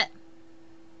to leave it.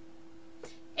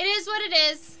 It is what it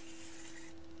is.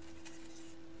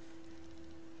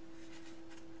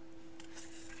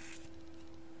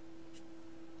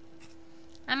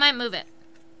 I might move it.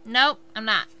 Nope, I'm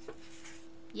not.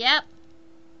 Yep.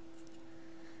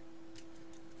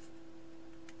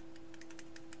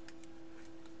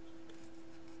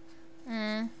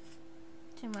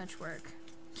 Too much work.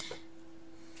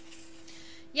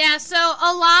 Yeah, so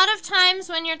a lot of times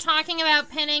when you're talking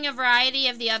about pinning a variety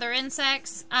of the other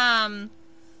insects,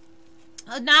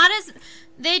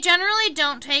 they generally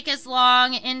don't take as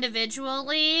long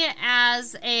individually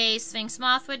as a Sphinx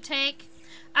moth would take.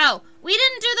 Oh, we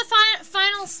didn't do the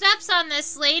final steps on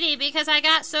this lady because I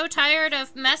got so tired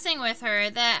of messing with her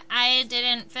that I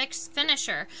didn't finish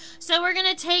her. So we're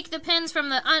going to take the pins from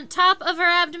the top of her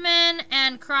abdomen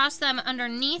and cross them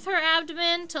underneath her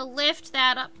abdomen to lift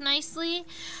that up nicely.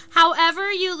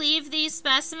 However you leave these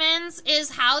specimens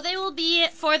is how they will be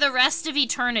for the rest of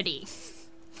eternity.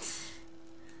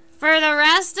 For the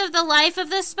rest of the life of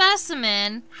the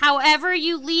specimen, however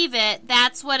you leave it,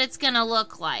 that's what it's going to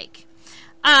look like.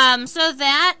 So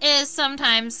that is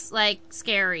sometimes, like,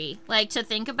 scary, like, to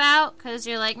think about, because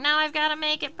you're like, now I've got to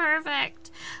make it perfect.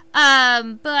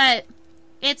 But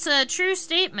it's a true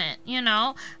statement, you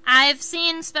know. I've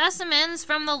seen specimens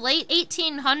from the late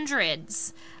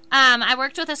 1800s. I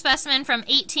worked with a specimen from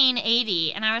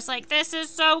 1880, and I was like, this is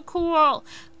so cool.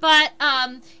 But,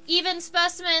 even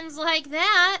specimens like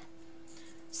that,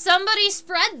 somebody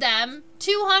spread them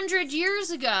 200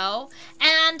 years ago,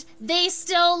 and they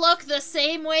still look the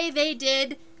same way they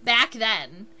did back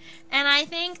then. And I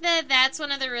think that that's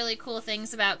one of the really cool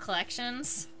things about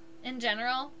collections in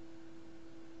general.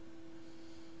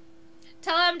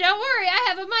 Tell them, don't worry, I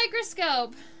have a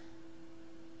microscope.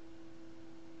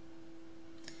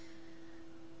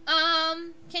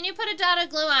 Can you put a dot of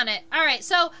glue on it? All right,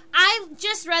 so I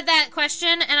just read that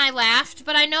question and I laughed,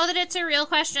 but I know that it's a real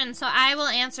question, so I will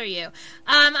answer you.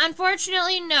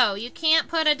 Unfortunately, no, you can't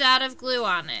put a dot of glue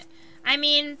on it. I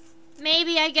mean,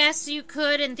 maybe I guess you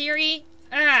could in theory.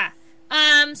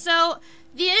 So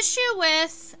the issue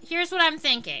with, here's what I'm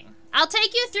thinking. I'll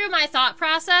take you through my thought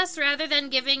process rather than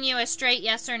giving you a straight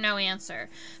yes or no answer.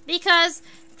 Because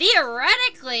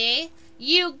theoretically,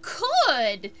 you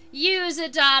could use a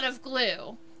dot of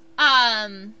glue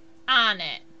on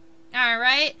it.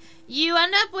 Alright? You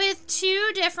end up with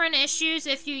two different issues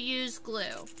if you use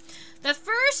glue. The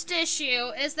first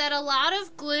issue is that a lot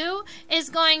of glue is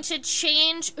going to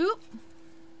change...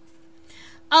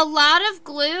 A lot of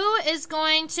glue is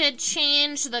going to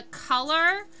change the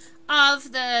color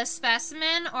of the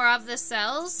specimen or of the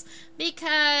cells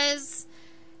because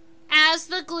as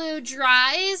the glue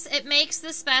dries, it makes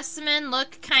the specimen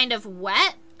look kind of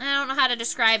wet. I don't know how to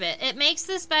describe it. It makes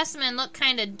the specimen look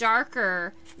kind of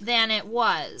darker than it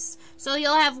was. So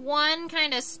you'll have one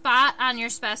kind of spot on your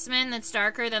specimen that's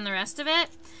darker than the rest of it.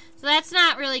 So that's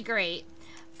not really great.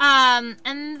 And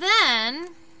then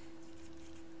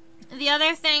the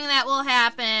other thing that will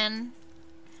happen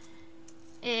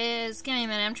is, give me a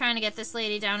minute, I'm trying to get this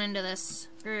lady down into this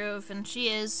groove, and she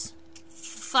is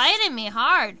fighting me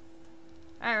hard.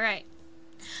 Alright.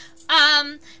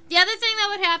 The other thing that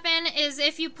would happen is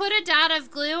if you put a dot of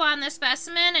glue on the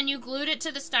specimen and you glued it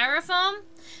to the styrofoam,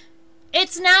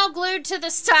 it's now glued to the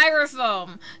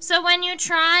styrofoam. So when you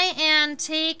try and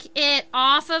take it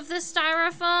off of the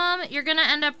styrofoam, you're going to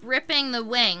end up ripping the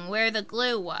wing where the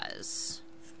glue was.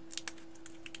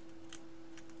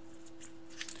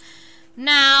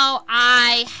 Now,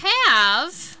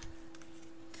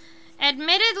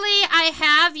 admittedly, I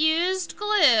have used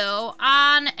glue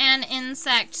on an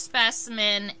insect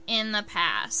specimen in the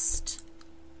past.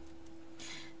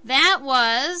 That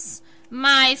was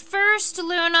my first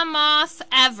Luna moth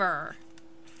ever.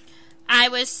 I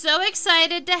was so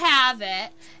excited to have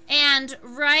it, and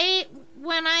right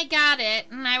when I got it,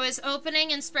 and I was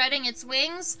opening and spreading its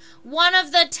wings, one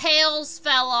of the tails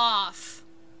fell off.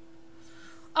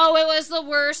 Oh, it was the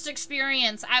worst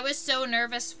experience. I was so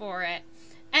nervous for it.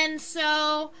 And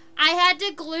so I had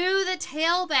to glue the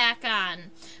tail back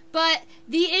on. But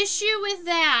the issue with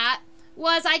that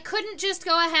was I couldn't just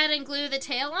go ahead and glue the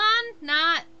tail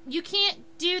on. You can't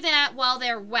do that while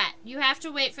they're wet. You have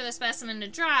to wait for the specimen to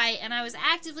dry, and I was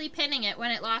actively pinning it when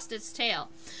it lost its tail.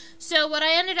 So what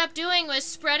I ended up doing was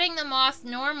spreading the moth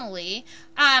normally,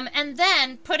 and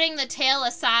then putting the tail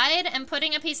aside and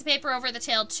putting a piece of paper over the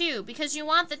tail too, because you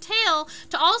want the tail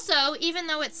to also, even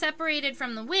though it's separated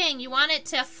from the wing, you want it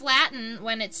to flatten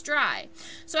when it's dry.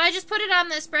 So I just put it on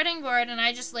the spreading board and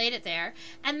I just laid it there,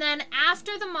 and then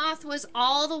after the moth was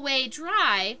all the way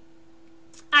dry,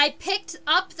 I picked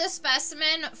up the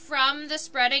specimen from the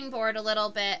spreading board a little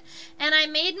bit, and I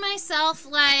made myself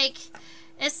like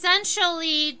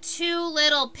essentially two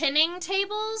little pinning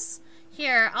tables.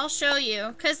 Here, I'll show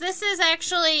you, because this is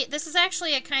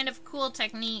actually a kind of cool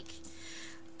technique.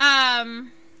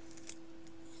 And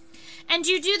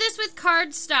you do this with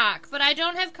cardstock, but I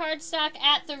don't have cardstock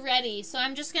at the ready, so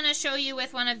I'm just going to show you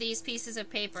with one of these pieces of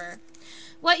paper.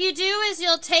 What you do is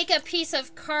you'll take a piece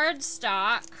of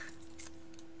cardstock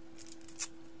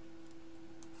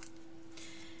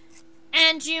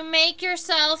and you make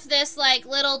yourself this like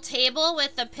little table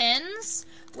with the pins,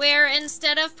 where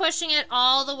instead of pushing it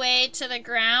all the way to the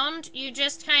ground, you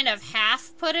just kind of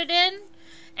half put it in.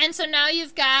 And so now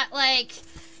you've got like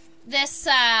this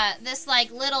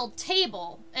like little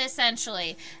table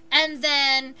essentially. And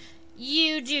then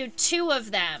you do two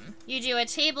of them. You do a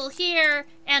table here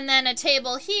and then a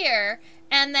table here,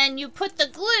 and then you put the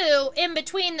glue in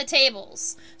between the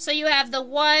tables. So you have the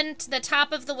one to the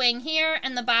top of the wing here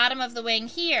and the bottom of the wing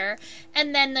here,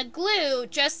 and then the glue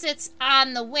just sits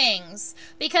on the wings,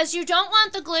 because you don't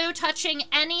want the glue touching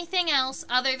anything else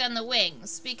other than the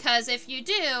wings, because if you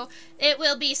do, it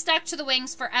will be stuck to the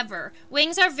wings forever.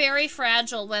 Wings are very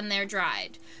fragile when they're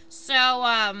dried.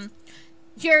 So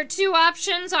your two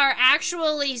options are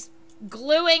actually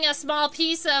gluing a small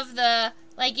piece of the,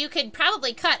 like, you could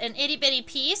probably cut an itty-bitty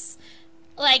piece,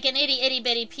 like an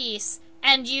itty-bitty piece,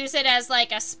 and use it as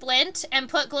like a splint and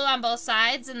put glue on both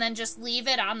sides and then just leave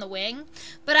it on the wing.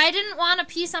 But I didn't want a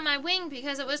piece on my wing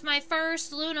because it was my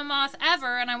first Luna moth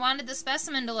ever and I wanted the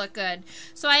specimen to look good.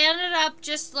 So I ended up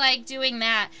just like doing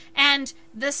that, and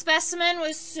the specimen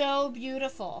was so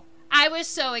beautiful. I was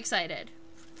so excited.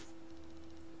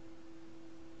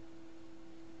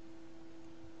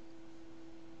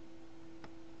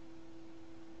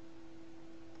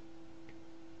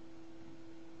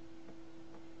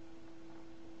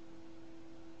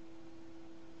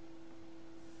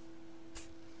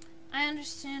 I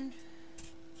understand.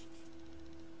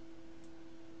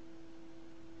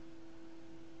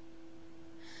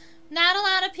 Not a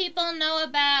lot of people know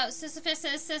about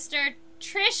Sisyphus' sister,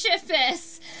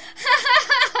 Trishifus.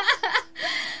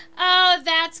 Oh,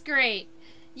 that's great.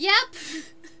 Yep.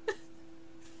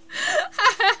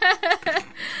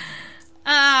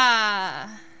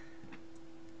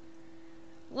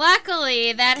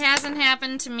 Luckily, that hasn't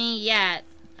happened to me yet.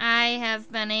 I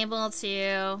have been able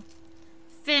to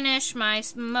finish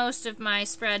most of my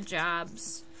spread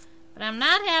jobs. But I'm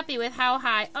not happy with how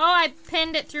high... Oh, I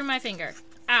pinned it through my finger.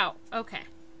 Ow. Okay.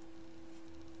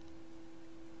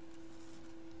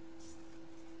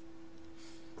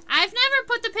 I've never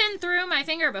put the pin through my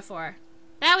finger before.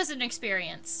 That was an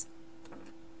experience.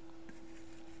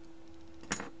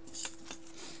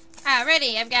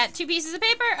 Alrighty, I've got 2 pieces of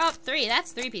paper. Oh, 3.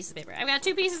 That's 3 pieces of paper. I've got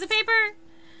 2 pieces of paper.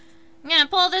 I'm gonna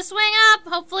pull this wing up.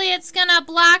 Hopefully it's gonna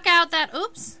block out that...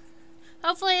 Oops.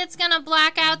 Hopefully it's gonna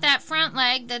block out that front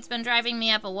leg that's been driving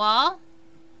me up a wall.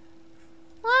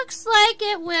 Looks like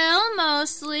it will,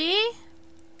 mostly.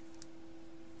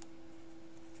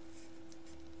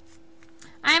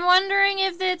 I'm wondering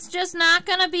if it's just not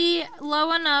gonna be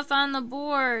low enough on the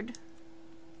board.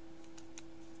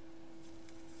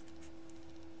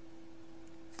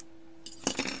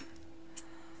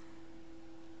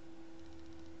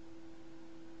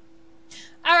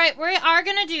 Alright, we are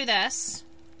going to do this.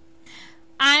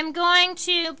 I'm going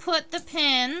to put the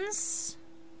pins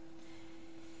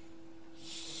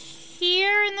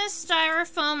here in this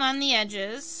styrofoam on the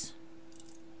edges.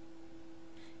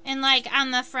 And like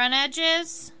on the front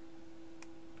edges.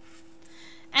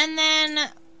 And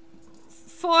then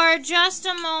for just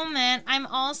a moment, I'm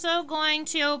also going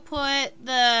to put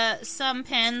some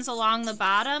pins along the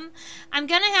bottom. I'm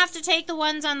going to have to take the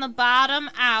ones on the bottom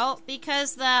out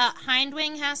because the hind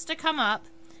wing has to come up.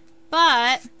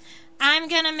 But I'm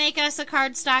going to make us a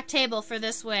cardstock table for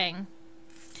this wing.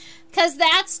 Because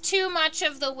that's too much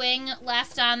of the wing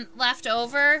left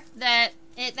over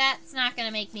that's not going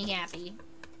to make me happy.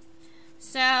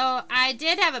 So I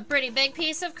did have a pretty big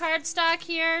piece of cardstock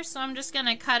here, so I'm just going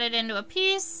to cut it into a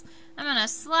piece. I'm going to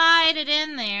slide it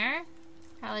in there.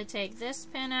 Probably take this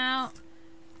pin out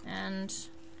and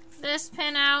this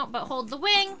pin out, but hold the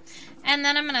wing. And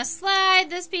then I'm going to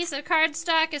slide this piece of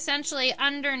cardstock essentially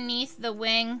underneath the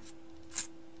wing.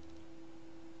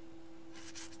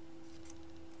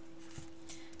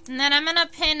 And then I'm going to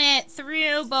pin it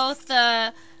through both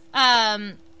the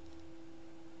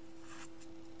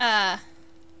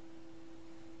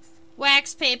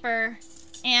wax paper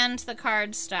and the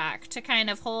cardstock to kind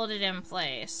of hold it in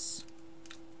place.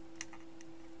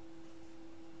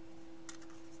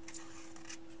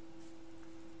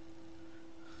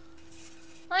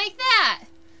 Like that.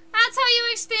 That's how you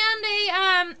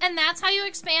expand and that's how you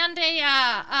expand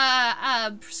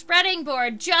a spreading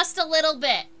board just a little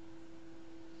bit.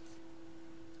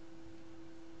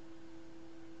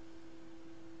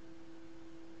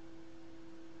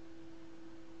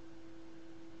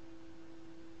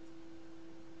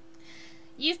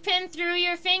 You've pinned through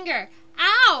your finger.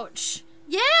 Ouch!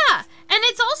 Yeah! And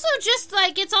it's also just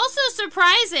like, it's also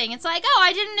surprising. It's like, oh,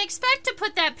 I didn't expect to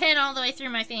put that pin all the way through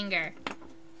my finger.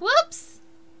 Whoops!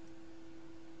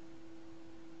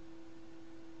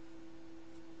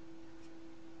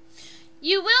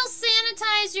 You will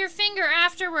sanitize your finger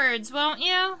afterwards, won't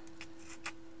you?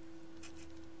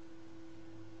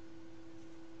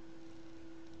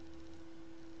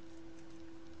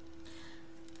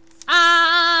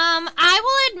 I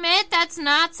will admit that's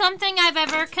not something I've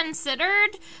ever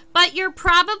considered, but you're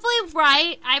probably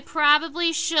right. I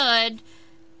probably should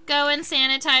go and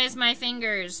sanitize my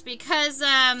fingers because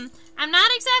I'm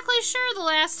not exactly sure the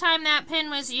last time that pin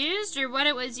was used or what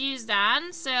it was used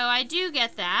on, so I do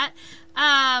get that.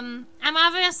 I'm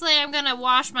going to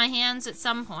wash my hands at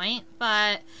some point,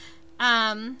 but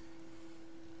I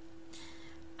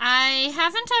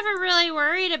haven't ever really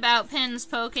worried about pins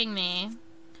poking me.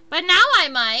 But now I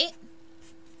might.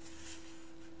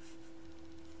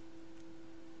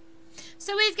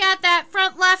 So we've got that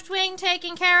front left wing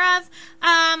taken care of.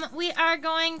 We are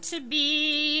going to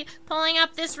be pulling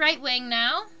up this right wing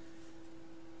now.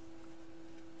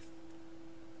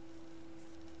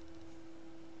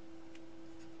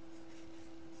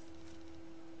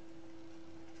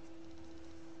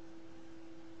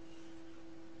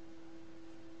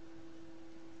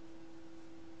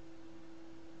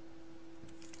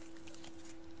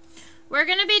 We're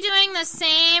going to be doing the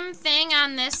same thing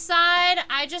on this side.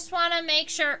 I just want to make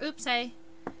sure... Oops,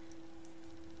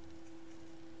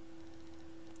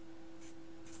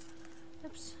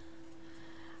 Oops.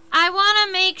 I want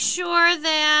to make sure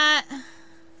that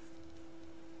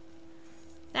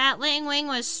That wing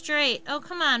was straight. Oh,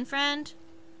 come on, friend.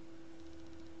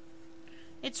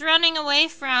 It's running away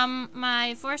from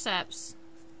my forceps.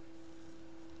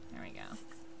 There we go.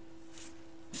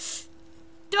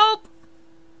 Dope!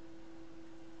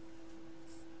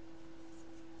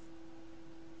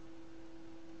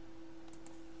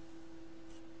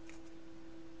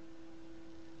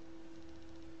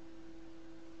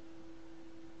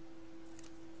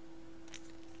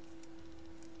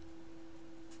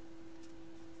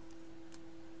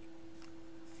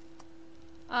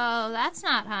 Oh, that's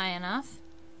not high enough.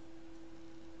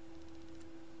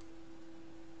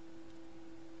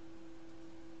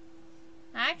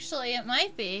 Actually, it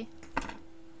might be.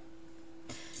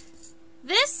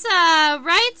 This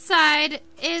right side,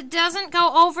 it doesn't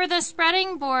go over the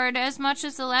spreading board as much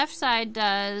as the left side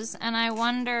does, and I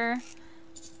wonder...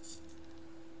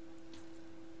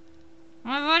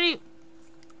 My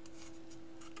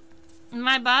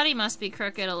body must be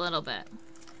crooked a little bit.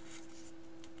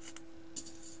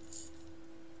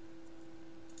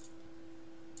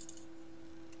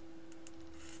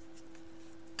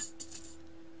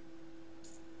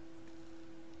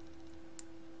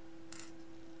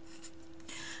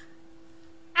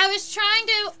 I was trying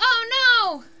to... Oh,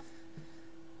 no!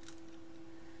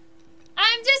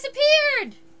 I'm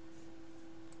disappeared!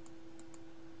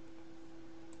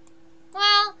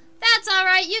 Well, that's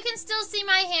alright. You can still see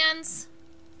my hands.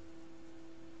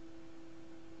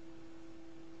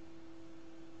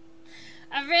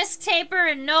 A risk taper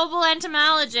and noble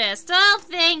entomologist. Oh,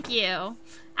 thank you.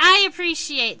 I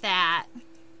appreciate that.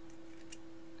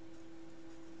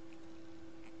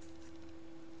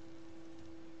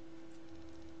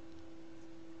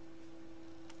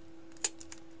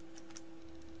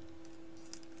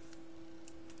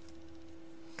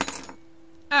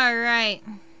 All right.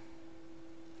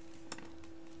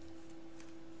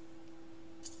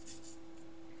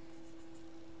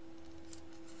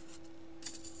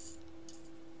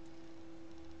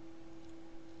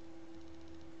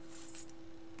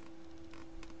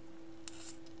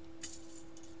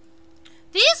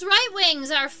 These right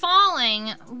wings are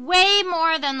falling way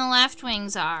more than the left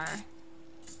wings are.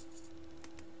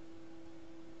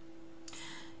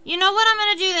 You know what I'm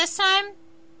going to do this time?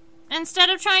 Instead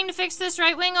of trying to fix this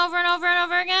right wing over and over and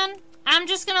over again, I'm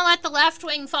just going to let the left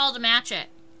wing fall to match it.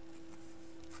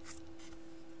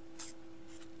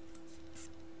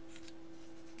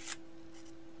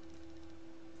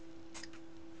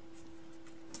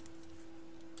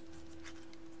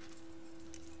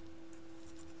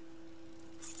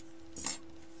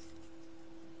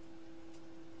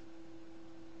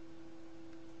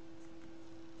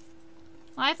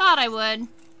 Well, I thought I would.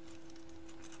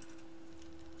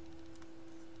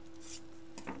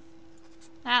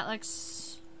 That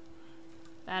looks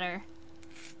better.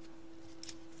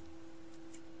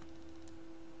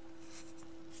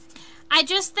 I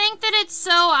just think that it's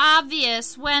so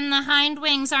obvious when the hind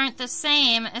wings aren't the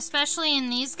same, especially in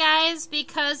these guys,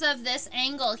 because of this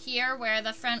angle here where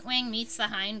the front wing meets the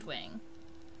hind wing.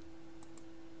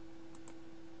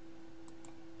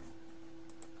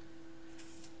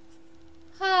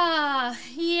 Ah,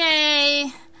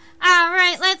 yay.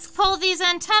 Alright, let's pull these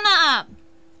antennae up.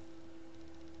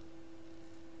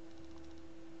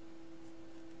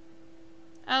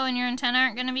 Oh, and your antennae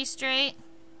aren't going to be straight?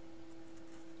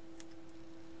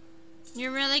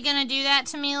 You're really going to do that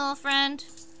to me, little friend?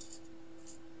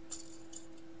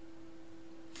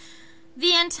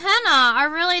 The antennae are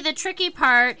really the tricky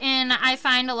part in, I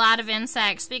find, a lot of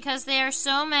insects, because they have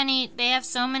so many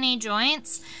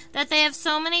joints that they have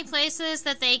so many places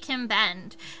that they can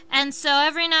bend. And so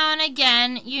every now and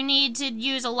again, you need to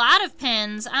use a lot of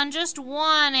pins on just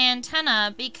one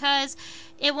antenna because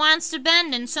it wants to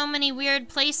bend in so many weird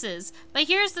places. But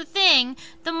here's the thing,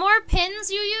 the more pins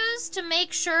you use to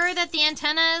make sure that the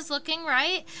antenna is looking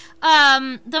right,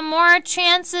 the more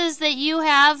chances that you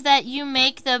have that you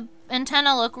make the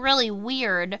antenna look really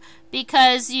weird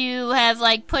because you have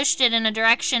like pushed it in a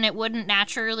direction it wouldn't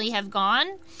naturally have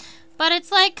gone. But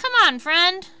it's like, come on,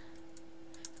 friend.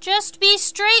 Just be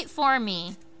straight for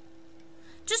me.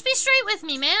 Just be straight with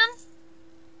me, man.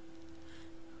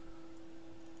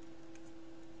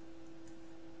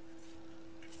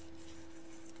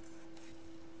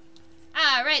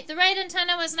 Alright, the right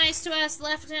antenna was nice to us,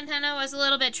 left antenna was a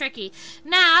little bit tricky.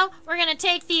 Now, we're going to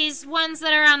take these ones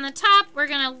that are on the top, we're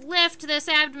going to lift this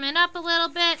abdomen up a little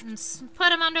bit and put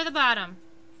them under the bottom.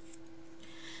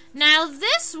 Now,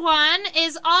 this one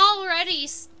is already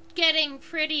getting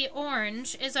pretty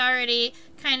orange, is already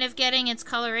kind of getting its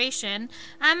coloration.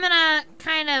 I'm going to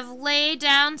kind of lay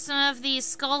down some of these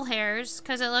skull hairs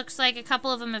because it looks like a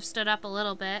couple of them have stood up a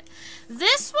little bit.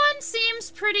 This one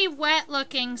seems pretty wet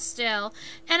looking still,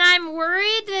 and I'm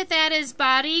worried that that is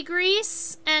body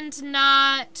grease and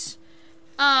not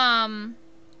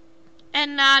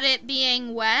it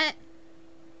being wet.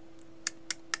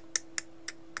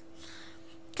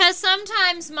 Because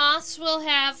sometimes moths will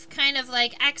have kind of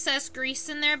like excess grease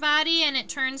in their body and it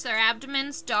turns their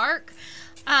abdomens dark.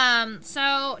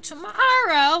 So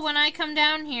tomorrow when I come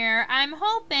down here, I'm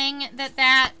hoping that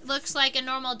that looks like a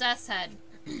normal death's head.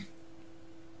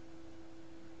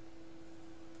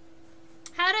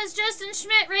 How does Justin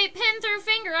Schmidt rate pin through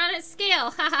finger on his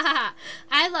scale?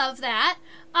 I love that.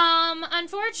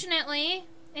 Unfortunately,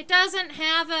 it doesn't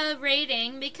have a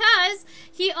rating because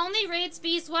he only rates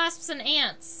bees, wasps, and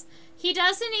ants. He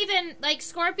doesn't even, like,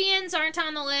 scorpions aren't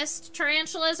on the list.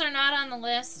 Tarantulas are not on the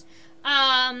list.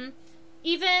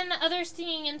 Even other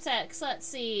stinging insects. Let's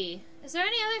see. Is there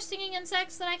any other stinging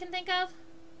insects that I can think of?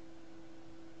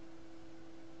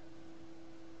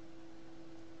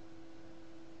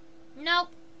 Nope.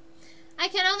 I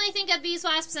can only think of bees,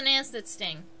 wasps, and ants that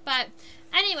sting. But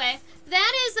anyway,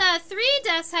 that is 3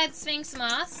 death's head sphinx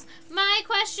moths. My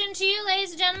question to you,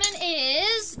 ladies and gentlemen,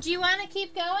 is do you want to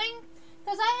keep going?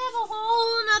 Because I have a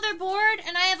whole nother board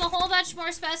and I have a whole bunch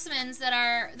more specimens that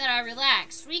are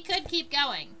relaxed. We could keep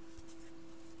going.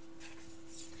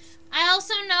 I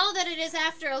also know that it is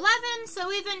after 11, so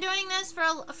we've been doing this for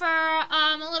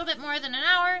a little bit more than an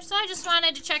hour. So I just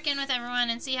wanted to check in with everyone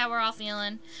and see how we're all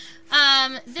feeling.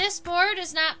 This board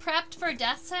is not prepped for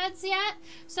death's heads yet,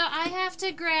 so I have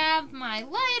to grab my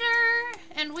lighter,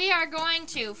 and we are going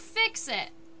to fix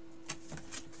it.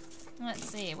 Let's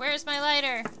see, where's my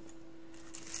lighter?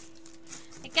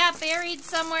 It got buried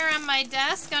somewhere on my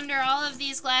desk under all of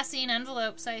these glassine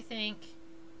envelopes, I think.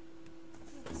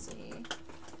 Let's see.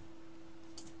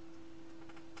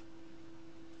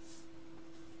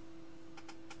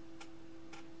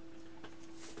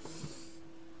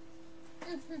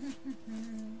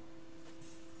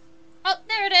 Oh,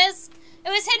 there it is. It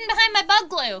was hidden behind my bug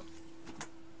glue.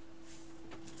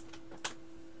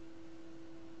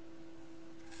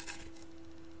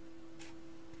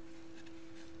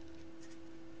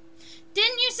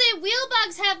 Didn't you say wheel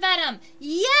bugs have venom?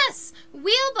 Yes!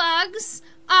 Wheel bugs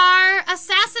are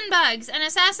assassin bugs, and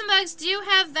assassin bugs do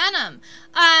have venom.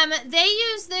 They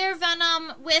use their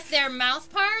venom with their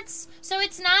mouth parts, so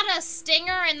it's not a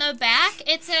stinger in the back.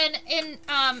 It's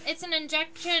an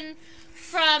injection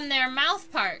from their mouth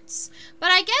parts.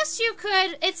 But I guess you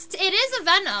could. It is a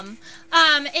venom.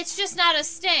 It's just not a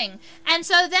sting. And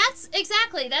so that's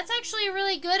actually a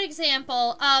really good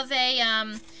example of a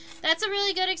That's a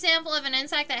really good example of an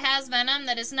insect that has venom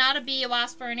that is not a bee, a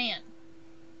wasp, or an ant.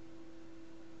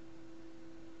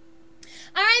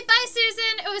 Alright, bye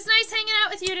Susan. It was nice hanging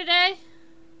out with you today.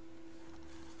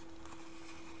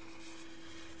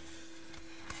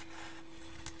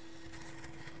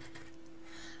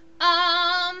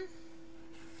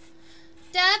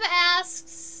 Deb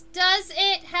asks, does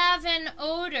it have an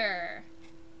odor?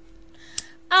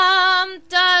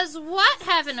 Does what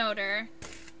have an odor?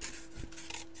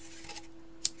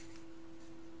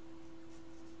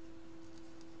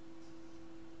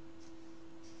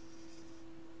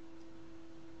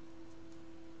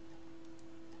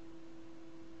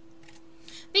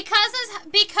 Because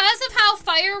of how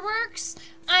fire works,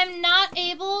 I'm not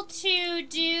able to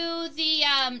do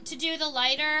the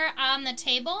lighter on the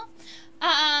table.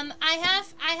 I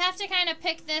have to kind of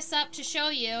pick this up to show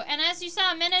you. And as you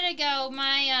saw a minute ago,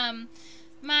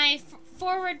 my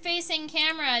forward-facing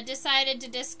camera decided to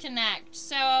disconnect.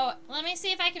 So let me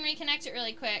see if I can reconnect it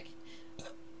really quick.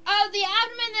 Oh, the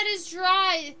abdomen that is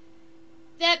dry,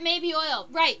 that may be oil.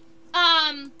 Right.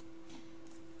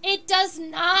 It does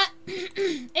not.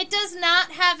 It does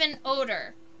not have an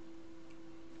odor.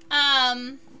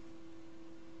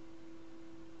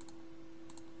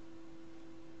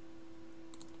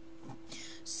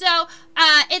 So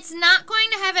it's not going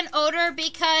to have an odor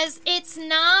because it's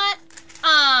not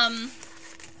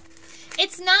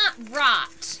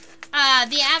rot.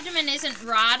 The abdomen isn't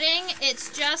rotting.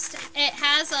 It's just it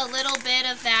has a little bit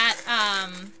of that.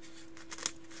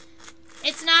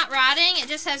 It's not rotting, it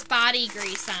just has body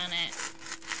grease on it.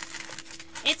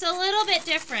 It's a little bit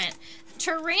different.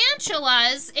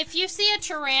 Tarantulas, if you see a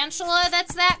tarantula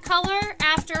that's that color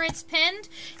after it's pinned,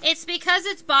 it's because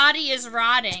its body is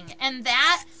rotting, and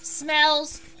that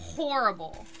smells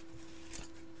horrible.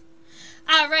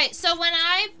 Right. So when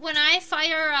I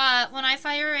fire a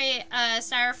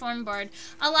styrofoam board,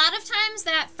 a lot of times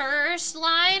that first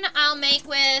line I'll make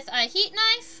with a heat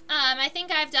knife. I think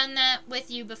I've done that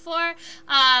with you before.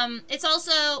 It's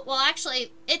also, well,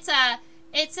 actually, it's an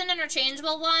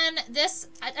interchangeable one. This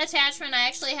attachment I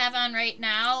actually have on right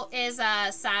now is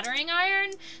a soldering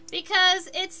iron because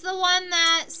it's the one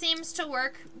that seems to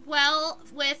work well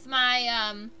with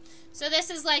my so this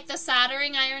is like the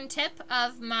soldering iron tip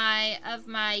of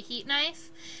my heat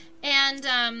knife,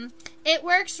 and it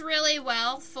works really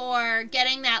well for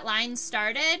getting that line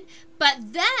started.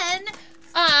 But then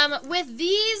with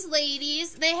these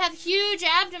ladies, they have huge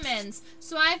abdomens.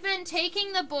 So I've been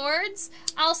taking the boards,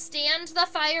 I'll stand the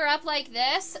fire up like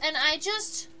this, and I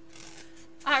just...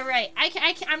 Alright,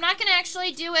 I'm not going to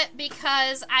actually do it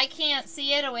because I can't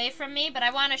see it away from me, but I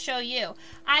want to show you.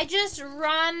 I just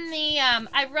run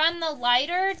I run the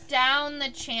lighter down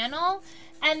the channel,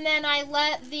 and then I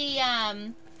let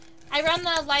I run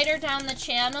the lighter down the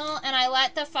channel, and I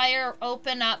let the fire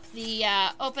open up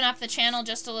the channel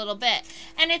just a little bit.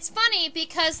 And it's funny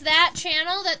because that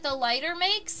channel that the lighter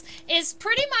makes is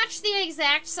pretty much the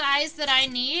exact size that I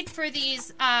need for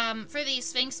these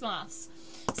Sphinx moths.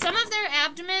 Some of their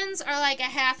abdomens are like a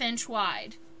 ½ inch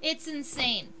wide. It's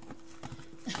insane.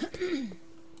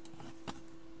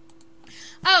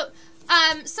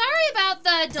 Sorry about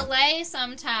the delay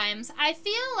sometimes. I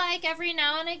feel like every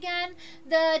now and again,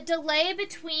 the delay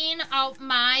between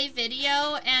my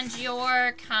video and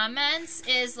your comments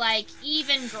is like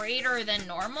even greater than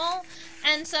normal.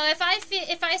 And so if I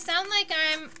sound like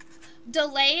I'm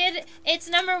delayed, it's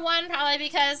number one probably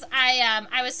because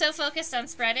I was so focused on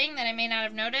spreading that I may not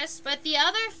have noticed. But the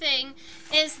other thing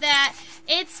is that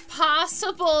it's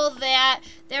possible that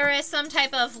there is some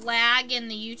type of lag in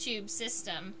the YouTube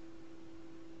system.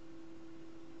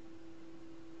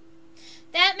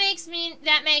 That makes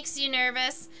you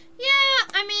nervous. Yeah,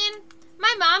 I mean,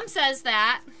 my mom says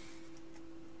that.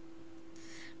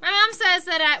 My mom says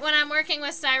that when I'm working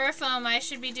with styrofoam, I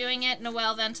should be doing it in a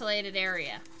well-ventilated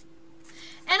area.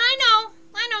 And I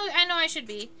know I should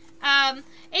be.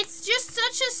 It's just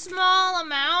such a small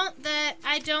amount that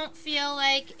I don't feel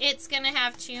like it's going to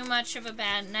have too much of a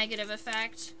bad negative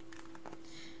effect.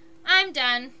 I'm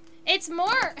done. It's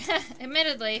more,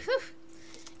 admittedly, whew,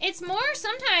 it's more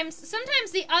sometimes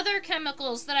the other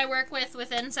chemicals that I work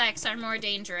with insects are more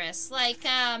dangerous. Like,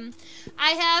 I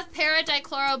have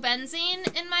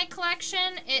paradichlorobenzene in my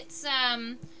collection. It's,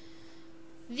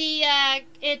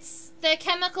 it's the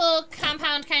chemical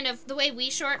compound, kind of the way we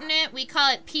shorten it. We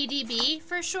call it PDB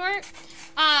for short.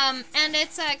 And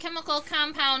it's a chemical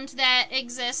compound that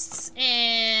exists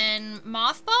in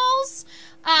mothballs.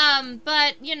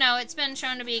 But, you know, it's been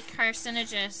shown to be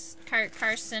carcinogen.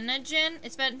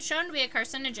 It's been shown to be a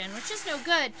carcinogen, which is no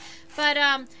good. But,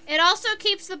 it also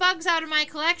keeps the bugs out of my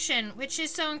collection, which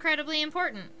is so incredibly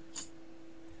important.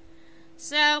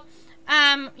 So,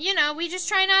 you know, we just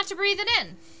try not to breathe it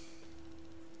in.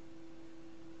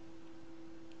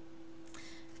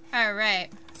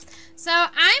 Alright. So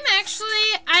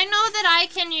I know that I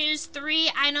can use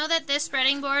 3. I know that this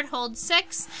spreading board holds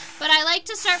 6, but I like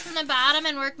to start from the bottom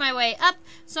and work my way up.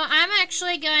 So I'm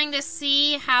actually going to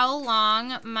see how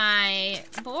long my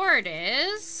board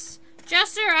is.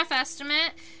 Just a rough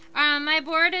estimate. My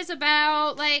board is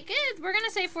about, like, we're going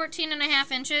to say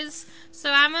 14.5 inches.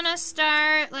 So I'm going to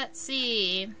start, let's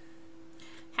see.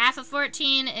 Half of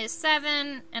 14 is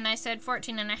 7, and I said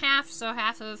 14.5, so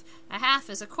half of a half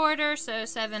is a quarter, so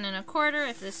 7 1/4.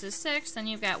 If this is 6, then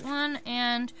you've got 1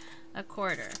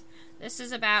 1/4. This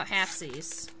is about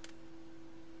halfsies.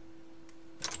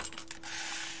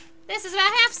 This is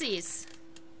about halfsies.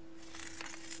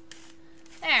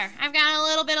 There, I've got a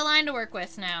little bit of line to work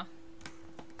with now.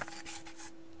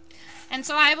 And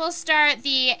so I will start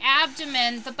the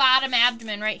abdomen, the bottom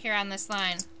abdomen right here on this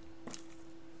line.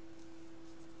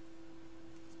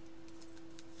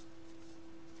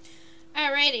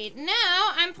 Alrighty,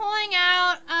 now I'm pulling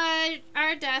out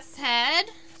our death's head.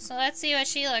 So let's see what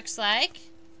she looks like.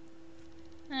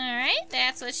 Alright,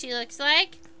 that's what she looks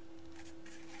like.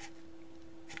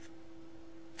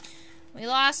 We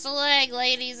lost a leg,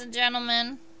 ladies and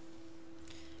gentlemen.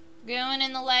 Going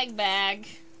in the leg bag.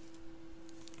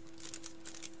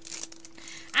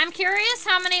 I'm curious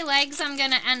how many legs I'm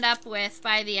going to end up with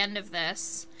by the end of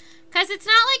this. Because it's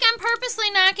not like I'm purposely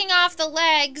knocking off the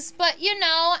legs, but, you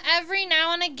know, every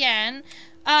now and again,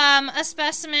 a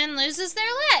specimen loses their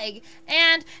leg.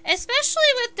 And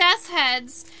especially with death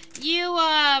heads, you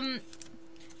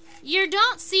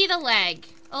don't see the leg.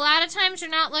 A lot of times you're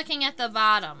not looking at the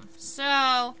bottom.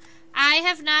 So, I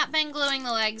have not been gluing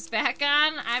the legs back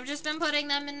on. I've just been putting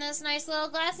them in this nice little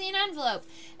glassine envelope.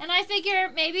 And I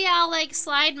figure maybe I'll, like,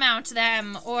 slide mount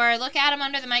them or look at them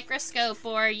under the microscope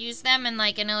or use them in,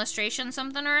 like, an illustration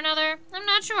something or another. I'm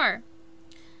not sure.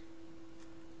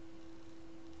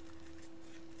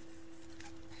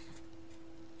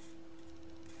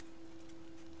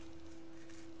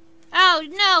 Oh,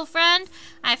 no, friend.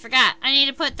 I forgot. I need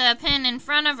to put the pin in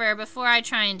front of her before I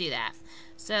try and do that.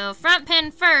 So, front pin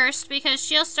first, because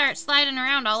she'll start sliding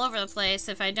around all over the place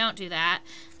if I don't do that.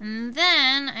 And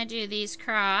then I do these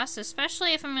cross,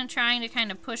 especially if I'm trying to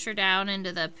kind of push her down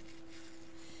into the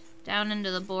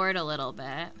board a little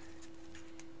bit.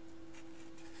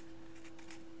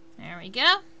 There we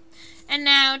go. And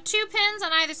now 2 pins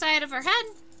on either side of her head.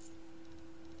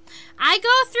 I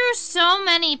go through so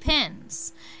many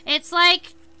pins. It's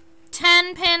like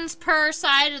 10 pins per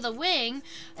side of the wing.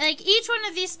 Like, each one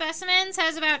of these specimens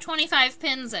has about 25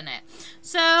 pins in it.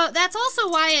 So that's also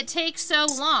why it takes so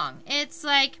long. It's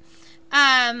like,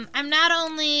 I'm not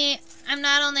only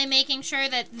making sure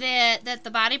that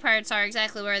the body parts are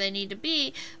exactly where they need to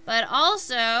be, but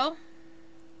also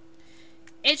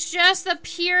it's just the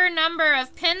pure number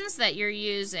of pins that you're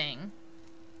using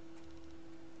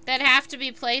that have to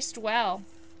be placed well.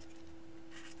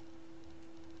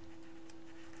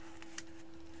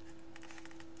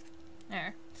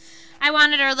 There. I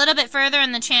wanted her a little bit further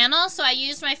in the channel, so I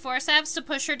used my forceps to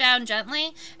push her down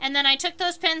gently, and then I took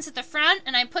those pins at the front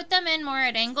and I put them in more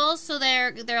at angles so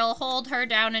they'll hold her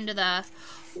down into the...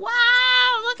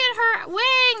 Wow! Look at her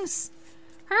wings!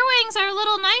 Her wings are a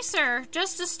little nicer,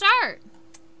 just to start.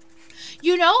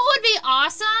 You know what would be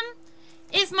awesome?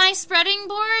 If my spreading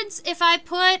boards, if I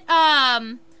put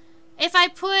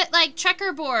like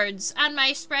checkerboards on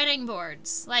my spreading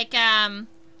boards, like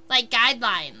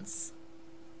guidelines.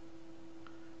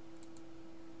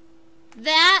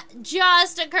 That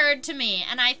just occurred to me,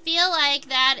 and I feel like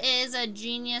that is a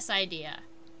genius idea.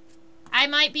 I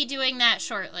might be doing that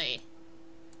shortly.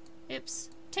 Oops.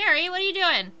 Terry, what are you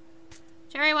doing?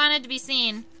 Terry wanted to be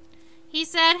seen. He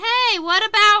said, hey, what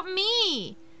about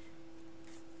me?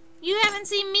 You haven't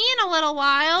seen me in a little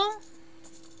while.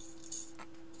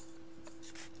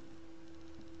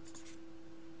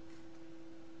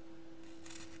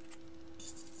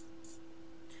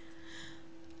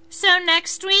 So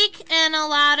next week in a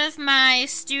lot of my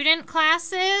student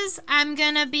classes, I'm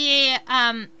going to be,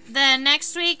 the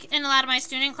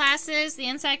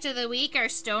insect of the week are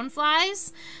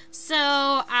stoneflies.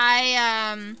 So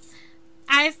I've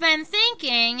been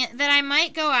thinking that I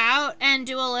might go out and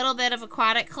do a little bit of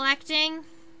aquatic collecting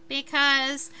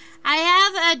because I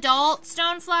have adult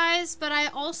stoneflies, but I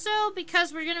also,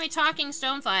 because we're going to be talking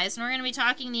stoneflies and we're going to be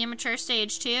talking the immature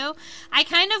stage too, I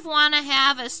kind of want to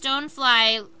have a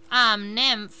stonefly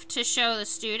nymph to show the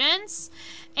students.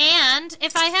 And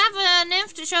if I have a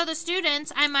nymph to show the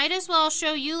students, I might as well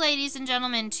show you ladies and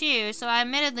gentlemen too. So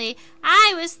admittedly,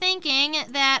 I was thinking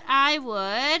that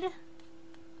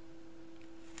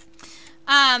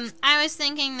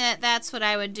that's what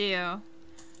I would do.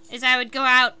 Is I would go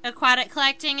out aquatic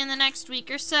collecting in the next week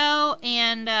or so,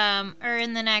 and or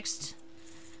in the next,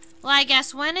 well, I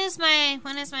guess when is my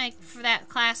for that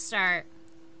class start?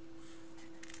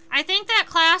 I think that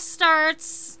class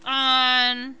starts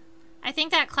on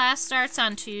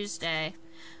Tuesday.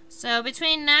 So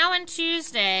between now and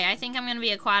Tuesday, I think I'm going to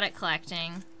be aquatic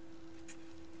collecting.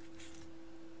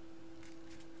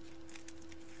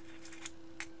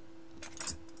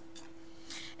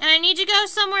 And I need to go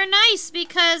somewhere nice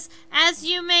because, as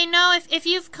you may know, if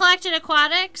you've collected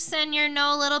aquatics and you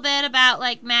know a little bit about,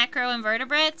 like, macro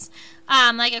invertebrates,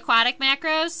 like aquatic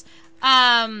macros,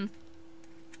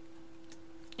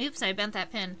 oops, I bent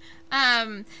that pin.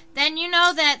 Then you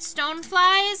know that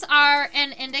stoneflies are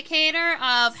an indicator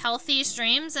of healthy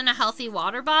streams and a healthy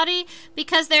water body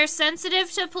because they're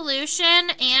sensitive to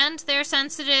pollution and they're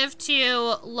sensitive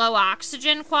to low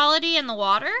oxygen quality in the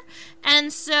water.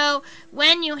 And so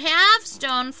when you have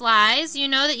stoneflies, you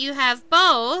know that you have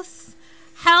both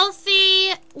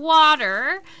healthy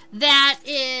water that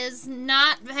is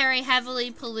not very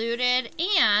heavily polluted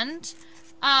and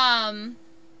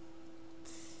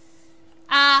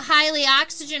highly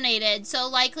oxygenated, so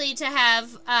likely to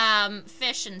have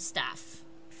fish and stuff.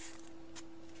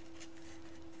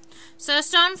 So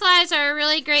stoneflies are a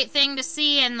really great thing to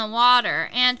see in the water,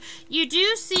 and you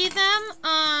do see them.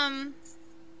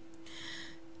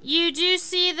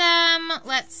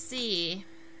 Let's see.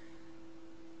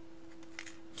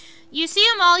 You see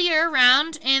them all year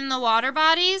round in the water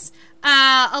bodies.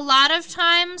 A lot of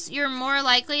times you're more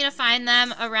likely to find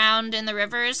them around in the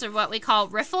rivers or what we call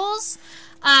riffles.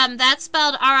 That's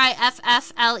spelled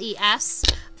Riffles.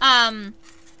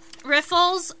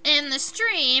 Riffles in the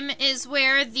stream is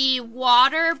where the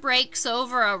water breaks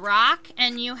over a rock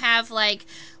and you have like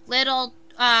little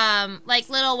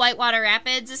whitewater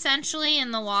rapids essentially in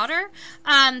the water.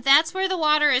 That's where the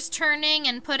water is turning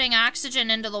and putting oxygen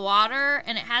into the water,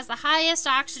 and it has the highest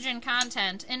oxygen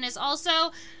content and is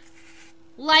also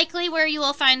likely where you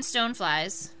will find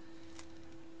stoneflies.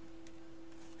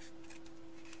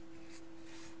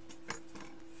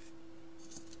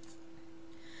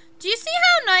 Do you see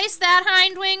how nice that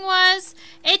hind wing was?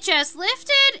 It just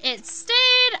lifted, it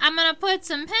stayed. I'm going to put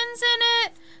some pins in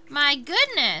it. My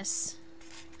goodness.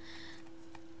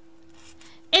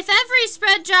 If every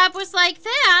spread job was like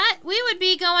that, we would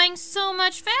be going so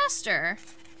much faster.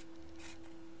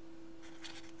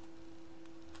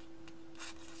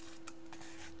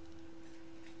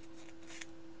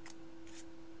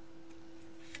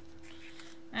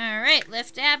 All right,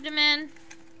 lift abdomen.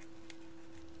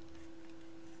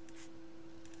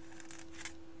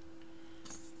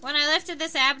 When I lifted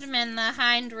this abdomen, the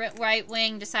hind right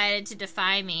wing decided to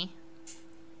defy me.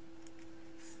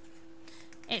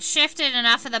 It shifted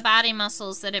enough of the body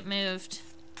muscles that it moved.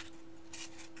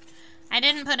 I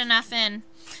didn't put enough in.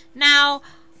 Now,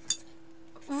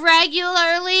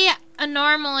 regularly,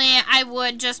 normally, I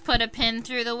would just put a pin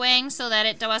through the wing so that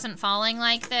it wasn't falling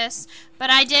like this. But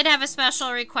I did have a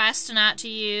special request not to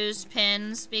use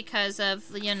pins because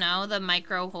of, you know, the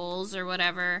micro holes or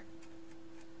whatever.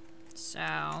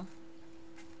 So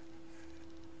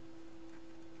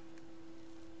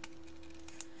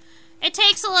it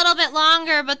takes a little bit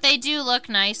longer, but they do look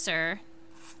nicer.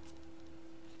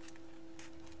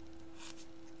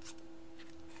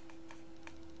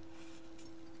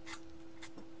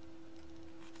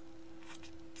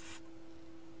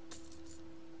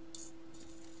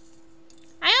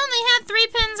 I only had 3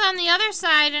 pins on the other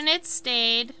side and it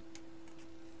stayed.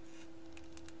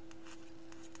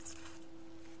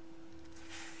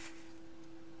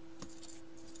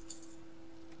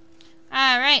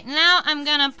 Alright, now I'm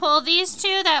going to pull these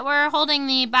two that were holding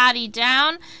the body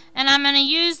down, and I'm going to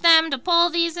use them to pull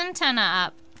these antennae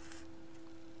up.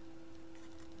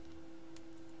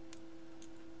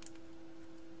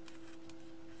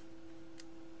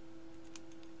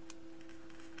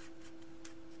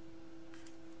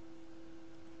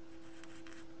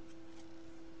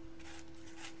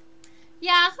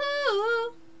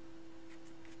 Yahoo!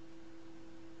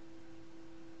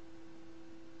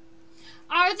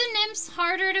 Are the nymphs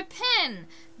harder to pin?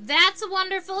 That's a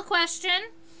wonderful question.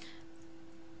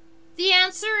 The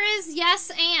answer is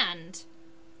yes and.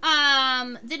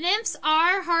 The nymphs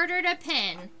are harder to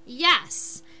pin.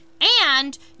 Yes.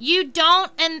 And you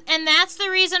don't, and that's the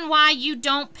reason why you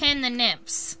don't pin the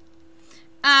nymphs.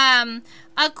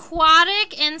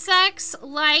 Aquatic insects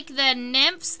like the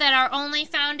nymphs that are only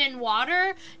found in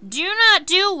water do not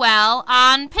do well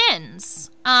on pins.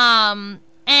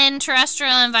 In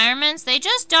terrestrial environments, they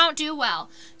just don't do well.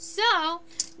 So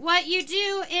what you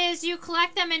do is you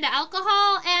collect them into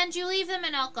alcohol and you leave them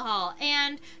in alcohol.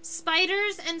 And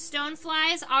spiders and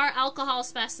stoneflies are alcohol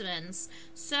specimens.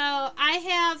 So I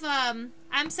have,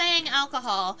 I'm saying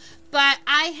alcohol, but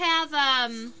I have,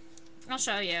 I'll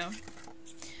show you.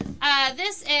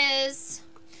 This is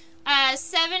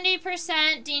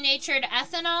 70% denatured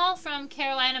ethanol from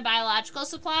Carolina Biological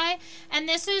Supply, and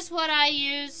this is what I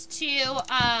use to,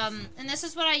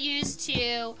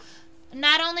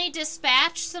 not only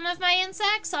dispatch some of my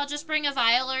insects. I'll just bring a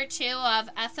vial or 2 of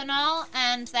ethanol,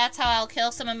 and that's how I'll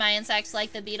kill some of my insects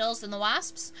like the beetles and the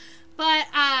wasps. But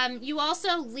you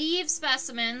also leave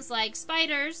specimens like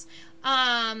spiders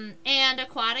and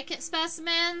aquatic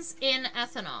specimens in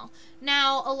ethanol.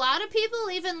 Now, a lot of people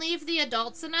even leave the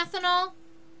adults in ethanol,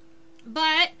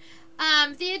 but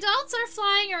the adults are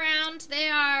flying around. They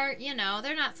are, you know,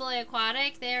 they're not fully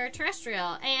aquatic. They're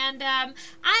terrestrial. And I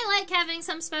like having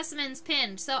some specimens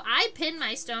pinned. So I pin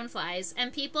my stoneflies,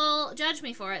 and people judge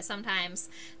me for it sometimes.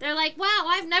 They're like, wow,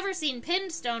 I've never seen pinned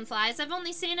stoneflies. I've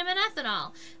only seen them in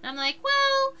ethanol. And I'm like,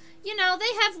 well, you know,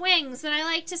 they have wings, and I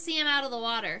like to see them out of the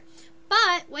water.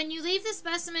 But when you leave the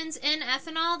specimens in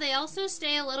ethanol, they also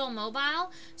stay a little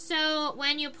mobile. So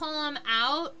when you pull them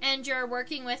out and you're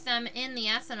working with them in the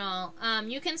ethanol,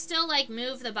 you can still like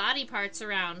move the body parts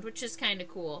around, which is kind of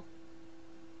cool.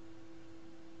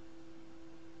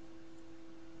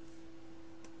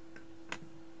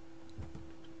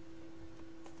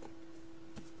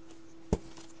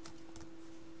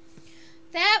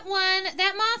 That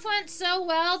moth went so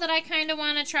well that I kind of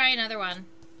want to try another one.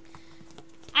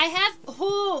 I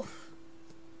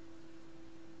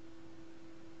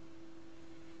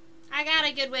got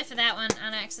a good whiff of that one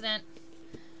on accident.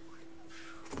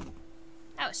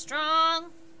 That was strong.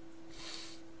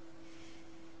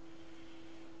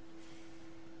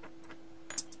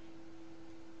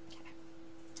 Okay.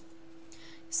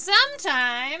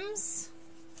 Sometimes,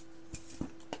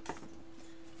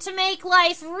 to make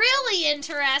life really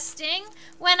interesting,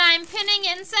 when I'm pinning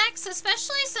insects,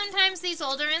 especially sometimes these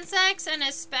older insects, and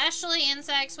especially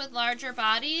insects with larger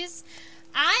bodies,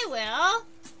 I will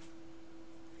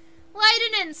light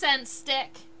an incense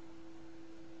stick.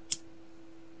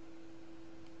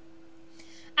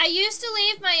 I used to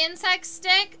leave my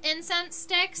incense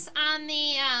sticks on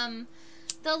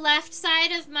the left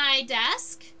side of my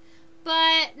desk,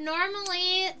 but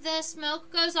normally the smoke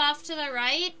goes off to the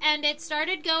right, and it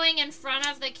started going in front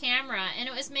of the camera, and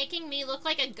it was making me look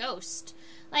like a ghost.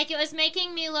 Like, it was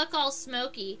making me look all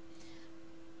smoky.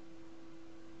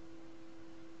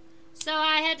 So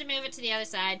I had to move it to the other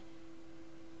side.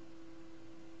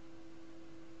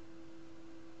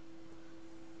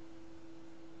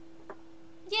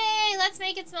 Yay, let's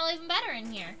make it smell even better in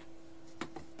here.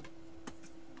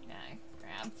 Okay,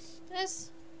 grab this.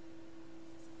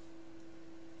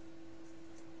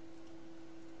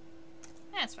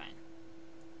 That's fine.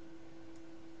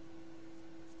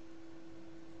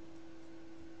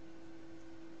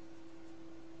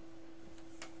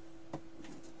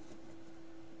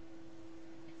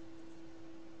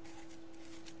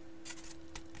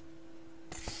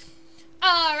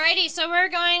 Alrighty, so we're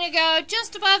going to go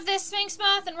just above this Sphinx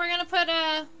moth, and we're gonna put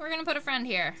a friend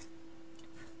here.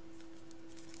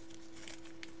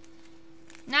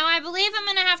 Now I believe I'm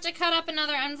gonna have to cut up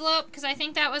another envelope because I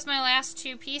think that was my last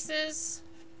two pieces.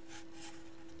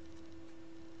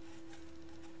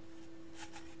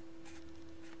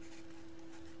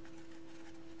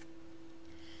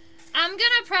 I'm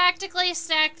gonna practically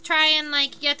try and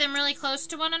like get them really close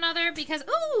to one another because,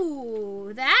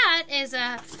 ooh, that is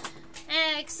an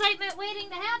excitement waiting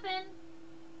to happen.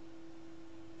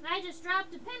 I just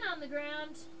dropped a pin on the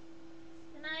ground,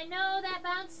 and I know that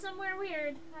bounced somewhere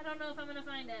weird. I don't know if I'm gonna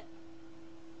find it.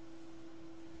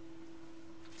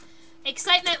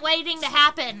 Excitement waiting to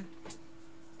happen.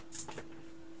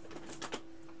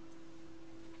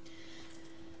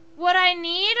 What I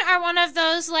need are one of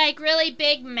those like really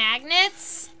big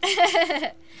magnets.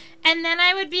 And then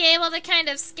I would be able to kind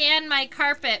of scan my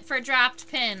carpet for dropped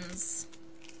pins.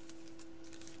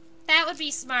 That would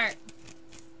be smart.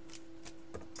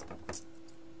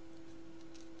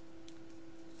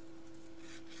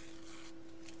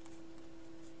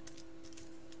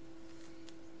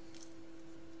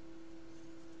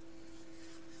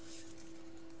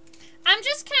 I'm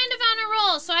just kind of on a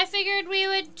roll, so I figured we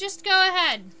would just go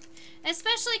ahead.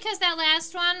 Especially because that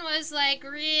last one was like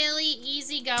really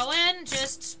easy going.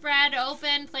 Just spread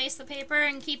open, place the paper,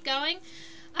 and keep going.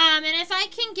 And if I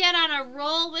can get on a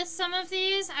roll with some of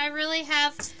these, I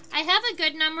have a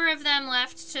good number of them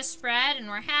left to spread, and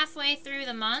we're halfway through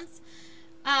the month.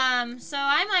 So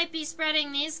I might be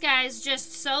spreading these guys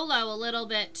just solo a little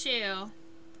bit too.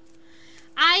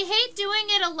 I hate doing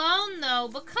it alone though,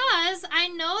 because I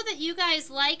know that you guys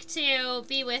like to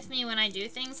be with me when I do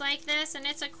things like this, and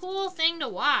it's a cool thing to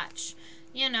watch,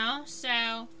 you know,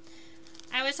 so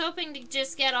I was hoping to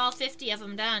just get all 50 of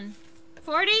them done.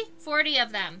 40? 40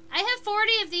 of them. I have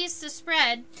 40 of these to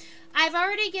spread. I've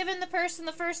already given the person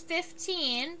the first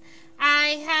 15.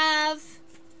 I have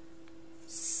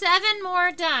 7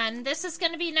 more done. This is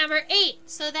going to be number 8.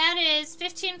 So that is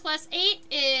 15 plus 8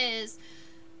 is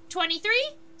 23.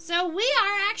 So we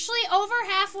are actually over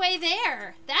halfway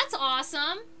there. That's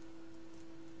awesome.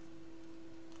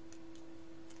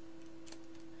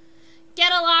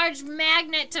 Get a large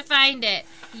magnet to find it.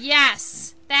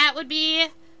 Yes, that would be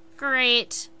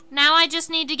great. Now I just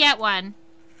need to get one.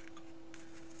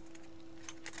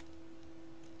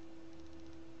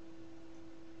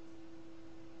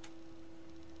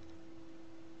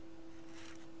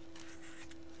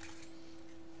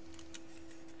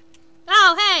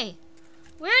 Oh, hey.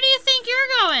 Where do you think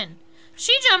you're going?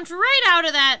 She jumped right out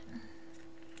of that.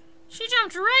 She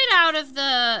jumped right out of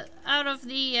the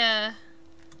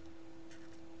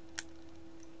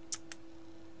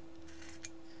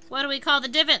what do we call the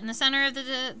divot in the center of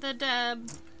the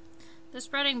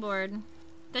spreading board?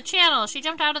 The channel. She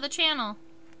jumped out of the channel.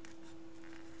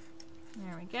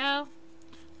 There we go.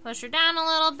 Push her down a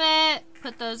little bit.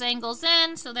 Put those angles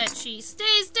in so that she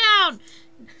stays down.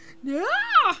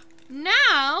 Ah!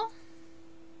 Now,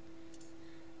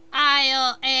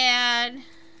 I'll add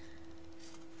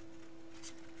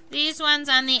these ones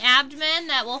on the abdomen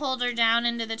that will hold her down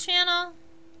into the channel.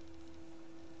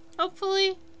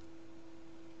 Hopefully.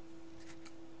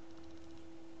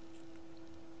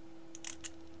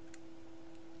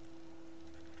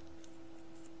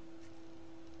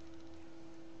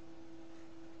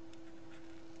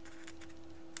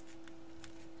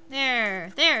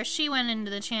 There, she went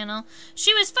into the channel.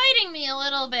 She was fighting me a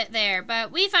little bit there,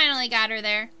 but we finally got her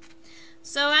there.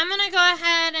 So I'm going to go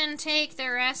ahead and take the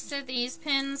rest of these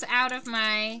pins out of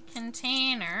my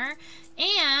container.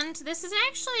 And this is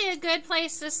actually a good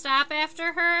place to stop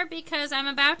after her because I'm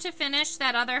about to finish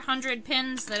that other 100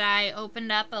 pins that I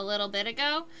opened up a little bit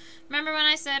ago. Remember when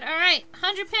I said, all right,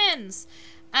 100 pins?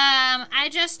 I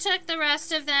just took the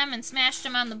rest of them and smashed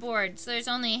them on the board, so there's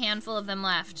only a handful of them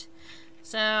left.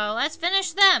 So let's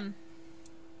finish them.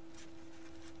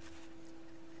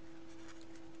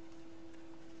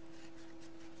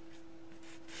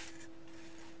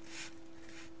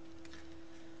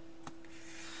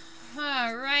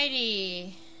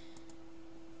 Alrighty.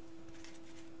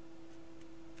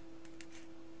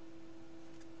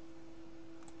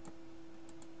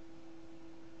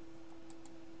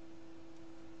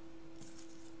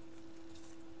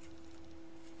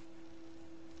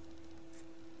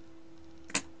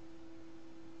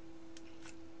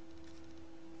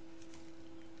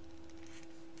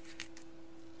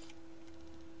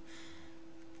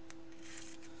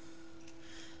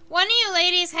 One of you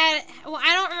ladies had, well,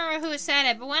 I don't remember who said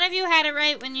it, but one of you had it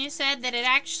right when you said that it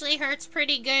actually hurts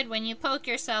pretty good when you poke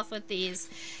yourself with these.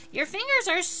 Your fingers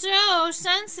are so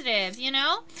sensitive, you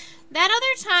know? That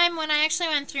other time when I actually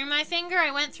went through my finger,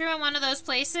 I went through in one of those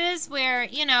places where,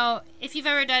 you know, if you've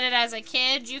ever done it as a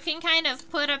kid, you can kind of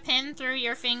put a pin through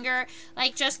your finger,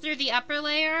 like just through the upper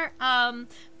layer,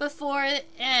 before,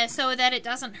 so that it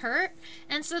doesn't hurt.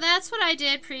 And so that's what I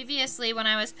did previously when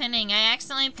I was pinning. I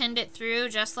accidentally pinned it through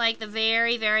just like the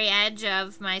very, very edge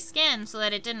of my skin so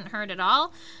that it didn't hurt at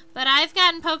all. But I've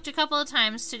gotten poked a couple of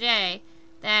times today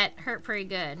that hurt pretty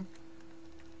good.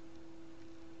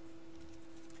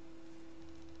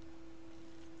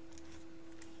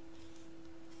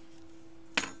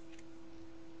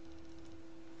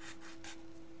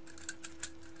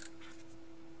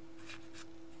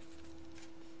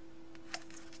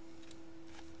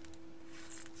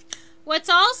 What's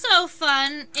also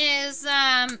fun is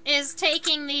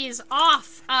taking these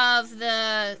off of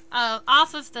the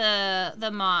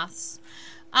moths.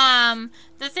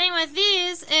 The thing with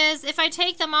these is if I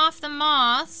take them off the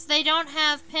moths, they don't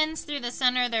have pins through the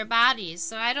center of their bodies.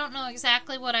 So I don't know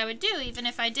exactly what I would do even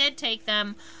if I did take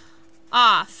them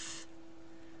off.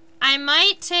 I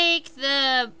might take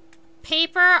the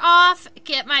paper off,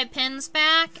 get my pins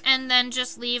back, and then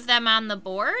just leave them on the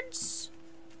boards.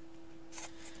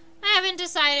 I haven't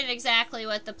decided exactly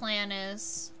what the plan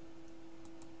is.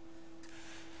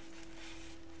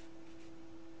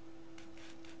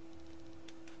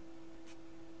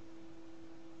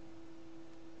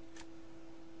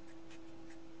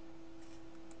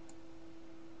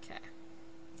 Okay.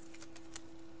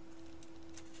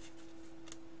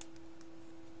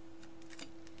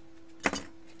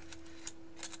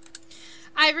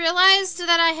 I realized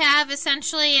that I have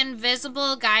essentially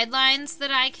invisible guidelines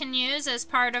that I can use as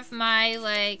part of my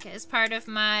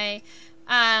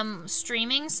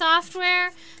streaming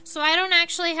software. So I don't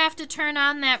actually have to turn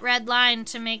on that red line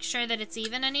to make sure that it's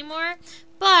even anymore.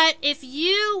 But if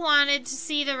you wanted to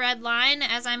see the red line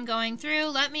as I'm going through,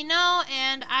 let me know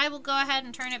and I will go ahead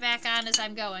and turn it back on as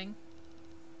I'm going.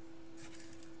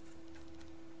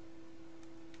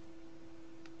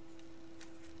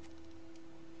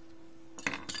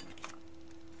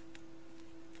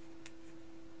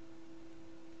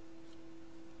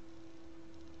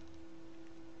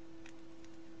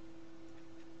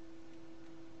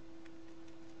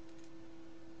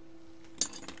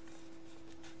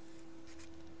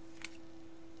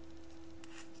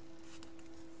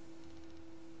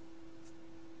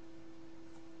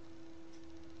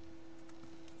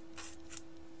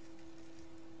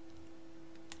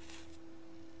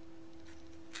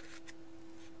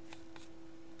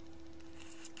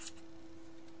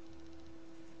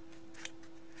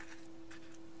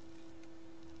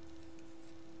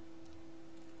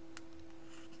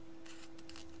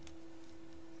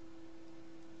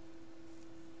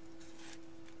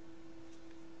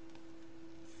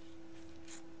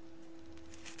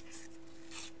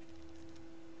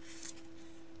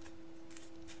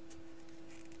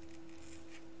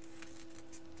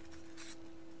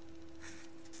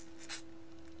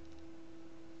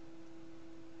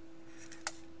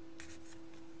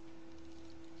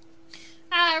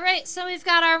 Alright, so we've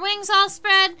got our wings all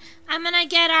spread. I'm going to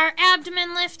get our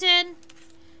abdomen lifted.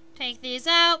 Take these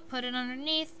out, put it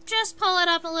underneath. Just pull it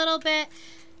up a little bit.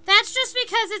 That's just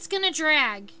because it's going to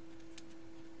drag.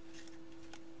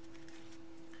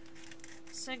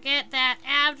 So get that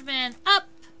abdomen up.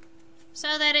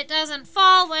 so that it doesn't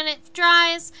fall when it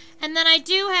dries. And then I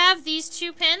do have these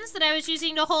 2 pins that I was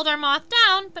using to hold our moth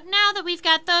down, but now that we've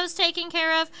got those taken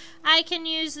care of, I can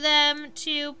use them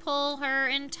to pull her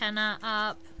antenna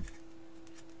up.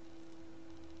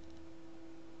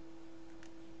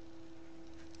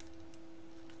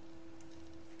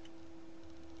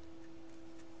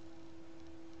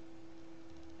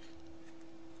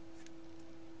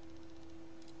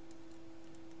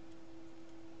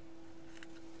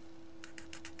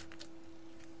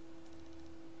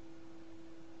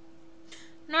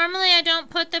 Normally I don't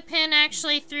put the pin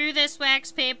actually through this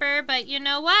wax paper, but you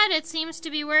know what? It seems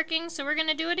to be working, so we're going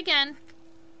to do it again.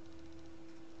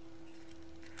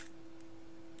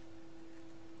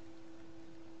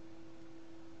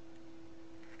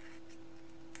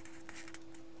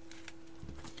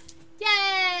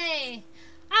 Yay!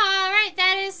 Alright,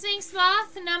 that is Sphinx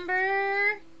Moth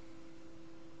number...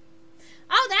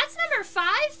 Oh, that's number 5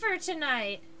 for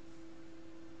tonight.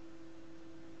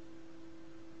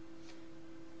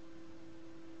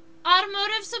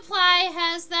 Automotive Supply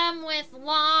has them with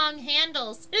long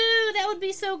handles. Ooh, that would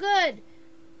be so good.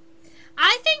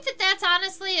 I think that that's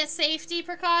honestly a safety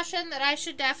precaution that I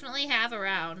should definitely have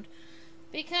around.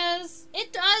 Because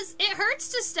it hurts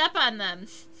to step on them.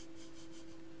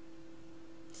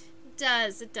 It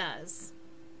does.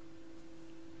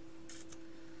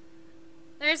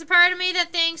 There's a part of me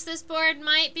that thinks this board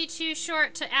might be too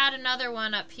short to add another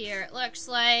one up here. It looks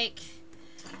like...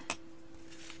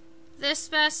 This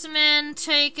specimen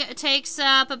takes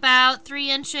up about 3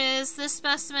 inches. This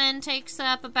specimen takes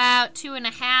up about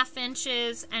 2.5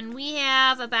 inches. And we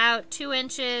have about 2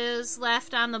 inches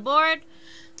left on the board.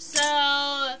 So,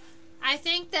 I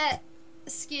think that,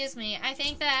 I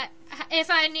think that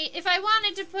if I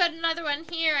wanted to put another one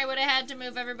here, I would have had to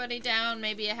move everybody down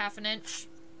maybe a 1/2 inch.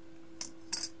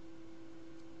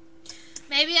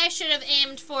 Maybe I should have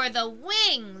aimed for the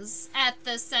wings at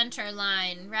the center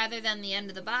line rather than the end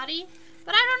of the body.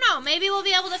 But I don't know. Maybe we'll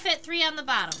be able to fit 3 on the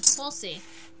bottom. We'll see.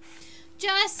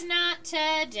 Just not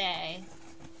today.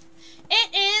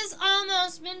 It is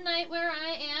almost midnight where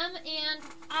I am, and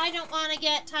I don't want to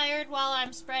get tired while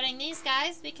I'm spreading these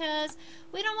guys because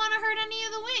we don't want to hurt any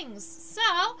of the wings.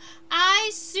 So,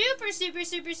 I super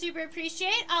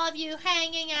appreciate all of you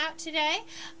hanging out today.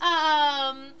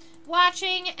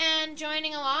 Watching and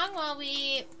joining along while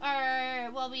we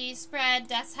spread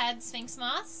Death's Head Sphinx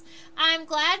Moths. I'm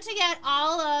glad to get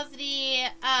all of the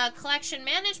collection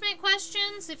management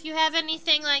questions if you have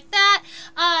anything like that.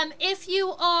 If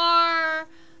you are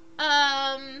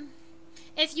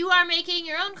making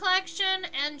your own collection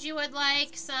and you would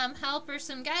like some help or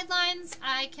some guidelines,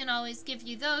 I can always give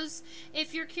you those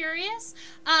if you're curious.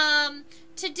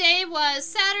 Today was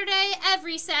Saturday.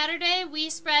 Every Saturday we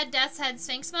spread Death's Head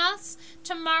Sphinx Moths.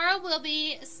 Tomorrow we'll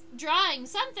be drawing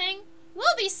something.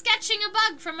 We'll be sketching a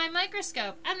bug from my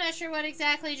microscope. I'm not sure what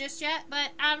exactly just yet,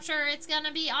 but I'm sure it's going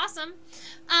to be awesome.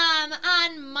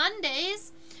 On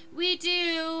Mondays, we've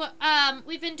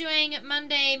been doing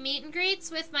Monday meet and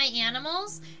greets with my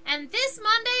animals, and this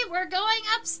Monday we're going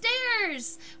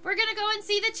upstairs. We're going to go and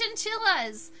see the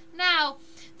chinchillas. Now,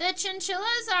 the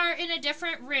chinchillas are in a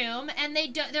different room, and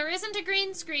there isn't a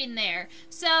green screen there.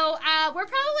 So, we're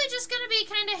probably just going to be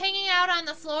kind of hanging out on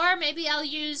the floor. Maybe I'll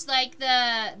use, like,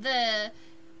 the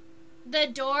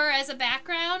door as a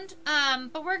background.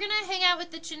 But we're going to hang out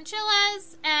with the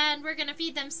chinchillas, and we're going to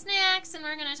feed them snacks, and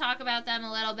we're going to talk about them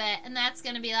a little bit, and that's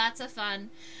going to be lots of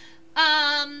fun.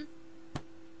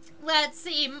 Let's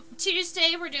see.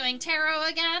 Tuesday, we're doing tarot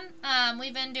again.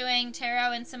 We've been doing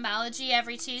tarot and symbology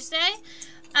every Tuesday.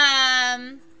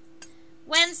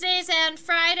 Wednesdays and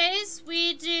Fridays,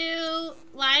 we do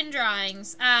line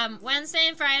drawings. Wednesday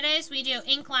and Fridays, we do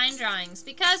ink line drawings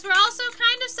because we're also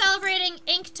kind of celebrating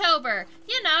Inktober.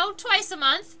 You know, twice a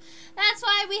month. That's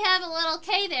why we have a little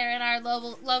K there in our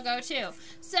logo, too.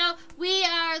 So, we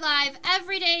are live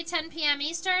every day, 10 p.m.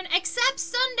 Eastern, except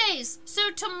Sundays. So,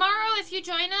 tomorrow, if you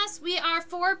join us, we are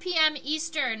 4 p.m.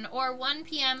 Eastern or 1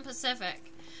 p.m.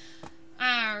 Pacific.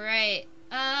 All right.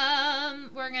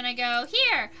 We're gonna go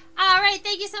here. Alright,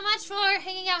 thank you so much for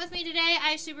hanging out with me today.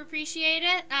 I super appreciate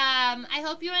it. I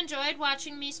hope you enjoyed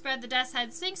watching me spread the Death's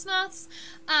Head Sphinx Moths.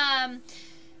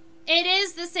 It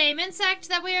is the same insect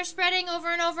that we are spreading over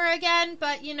and over again,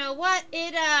 but you know what?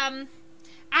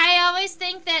 I always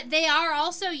think that they are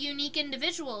also unique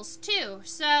individuals, too.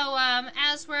 So,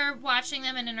 as we're watching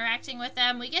them and interacting with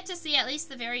them, we get to see at least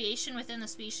the variation within the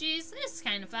species. It's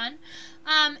kind of fun.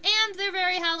 And they're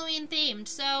very Halloween themed,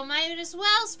 so might as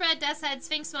well spread Death's Head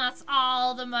Sphinx moths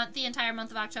all the entire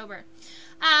month of October.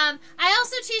 I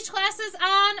also teach classes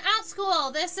on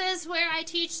OutSchool. This is where I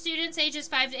teach students ages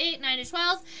 5 to 8, 9 to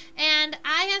 12, and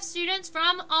I have students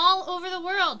from all over the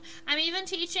world. I'm even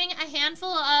teaching a handful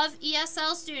of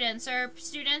ESL students, or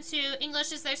students who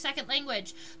English is their second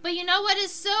language. But you know what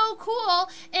is so cool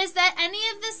is that any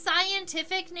of the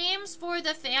scientific names for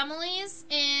the families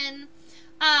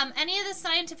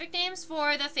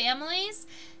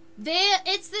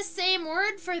it's the same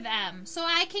word for them. So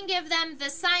I can give them the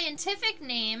scientific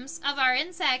names of our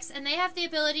insects, and they have the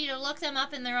ability to look them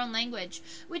up in their own language,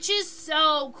 which is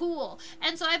so cool.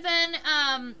 And so I've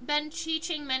been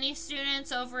teaching many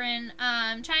students over in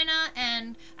China,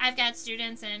 and I've got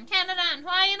students in Canada and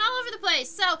Hawaii and all over the place.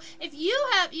 So if you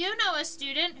know a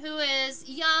student who is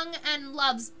young and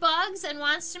loves bugs and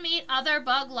wants to meet other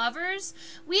bug lovers,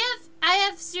 I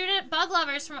have student bug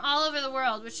lovers from all over the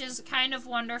world, which is kind of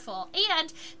wonderful.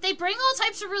 And they bring all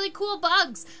types of really cool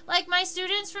bugs. Like my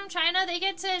students from China, they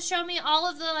get to show me all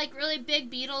of the like really big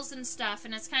beetles and stuff,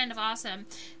 and it's kind of awesome.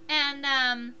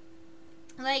 And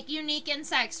like unique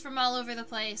insects from all over the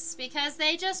place, because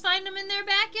they just find them in their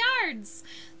backyards.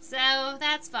 So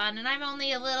that's fun, and I'm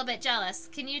only a little bit jealous.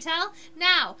 Can you tell?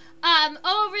 Now,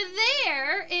 over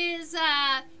there is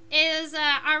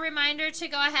our reminder to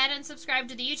go ahead and subscribe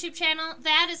to the YouTube channel.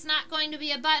 That is not going to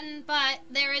be a button, but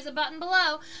there is a button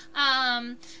below.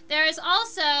 There is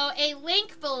also a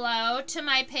link below to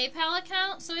my PayPal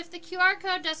account, so if the QR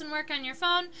code doesn't work on your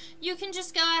phone, you can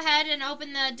just go ahead and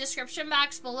open the description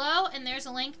box below, and there's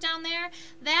a link down there.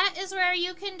 That is where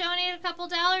you can donate a couple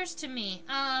dollars to me.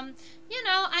 You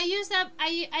know, I use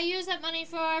that money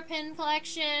for pin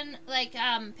collection, like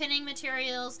pinning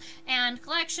materials and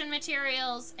collection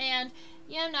materials, and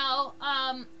you know,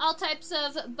 all types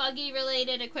of buggy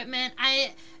related equipment.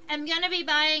 I'm gonna be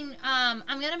buying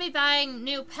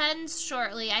new pens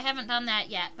shortly. I haven't done that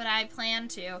yet, but I plan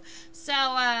to. So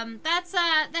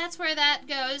that's where that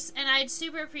goes, and I'd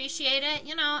super appreciate it.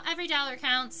 You know, every dollar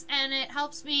counts, and it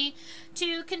helps me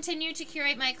to continue to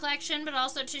curate my collection, but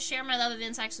also to share my love of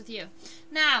insects with you.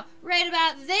 Now, right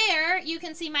about there, you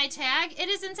can see my tag. It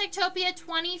is Insectopia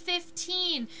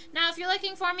 2015. Now, if you're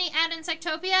looking for me at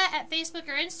Insectopia at Facebook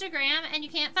or Instagram, and you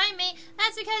can't find me,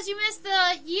 that's because you missed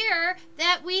the year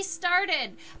that we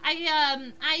started.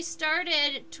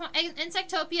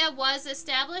 Insectopia was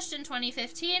established in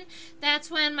 2015.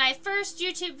 That's when my first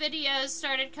YouTube videos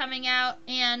started coming out,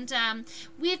 and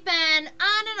we've been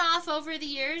on and off over the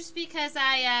years because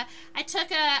I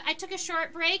took a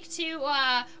short break to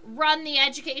run the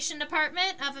education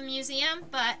department of a museum,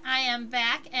 but I am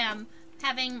back and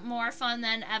having more fun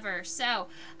than ever. So,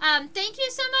 thank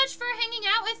you so much for hanging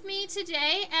out with me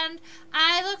today, and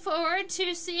I look forward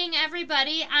to seeing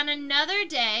everybody on another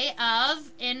day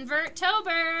of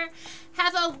Invertober.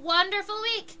 Have a wonderful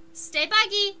week. Stay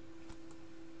buggy.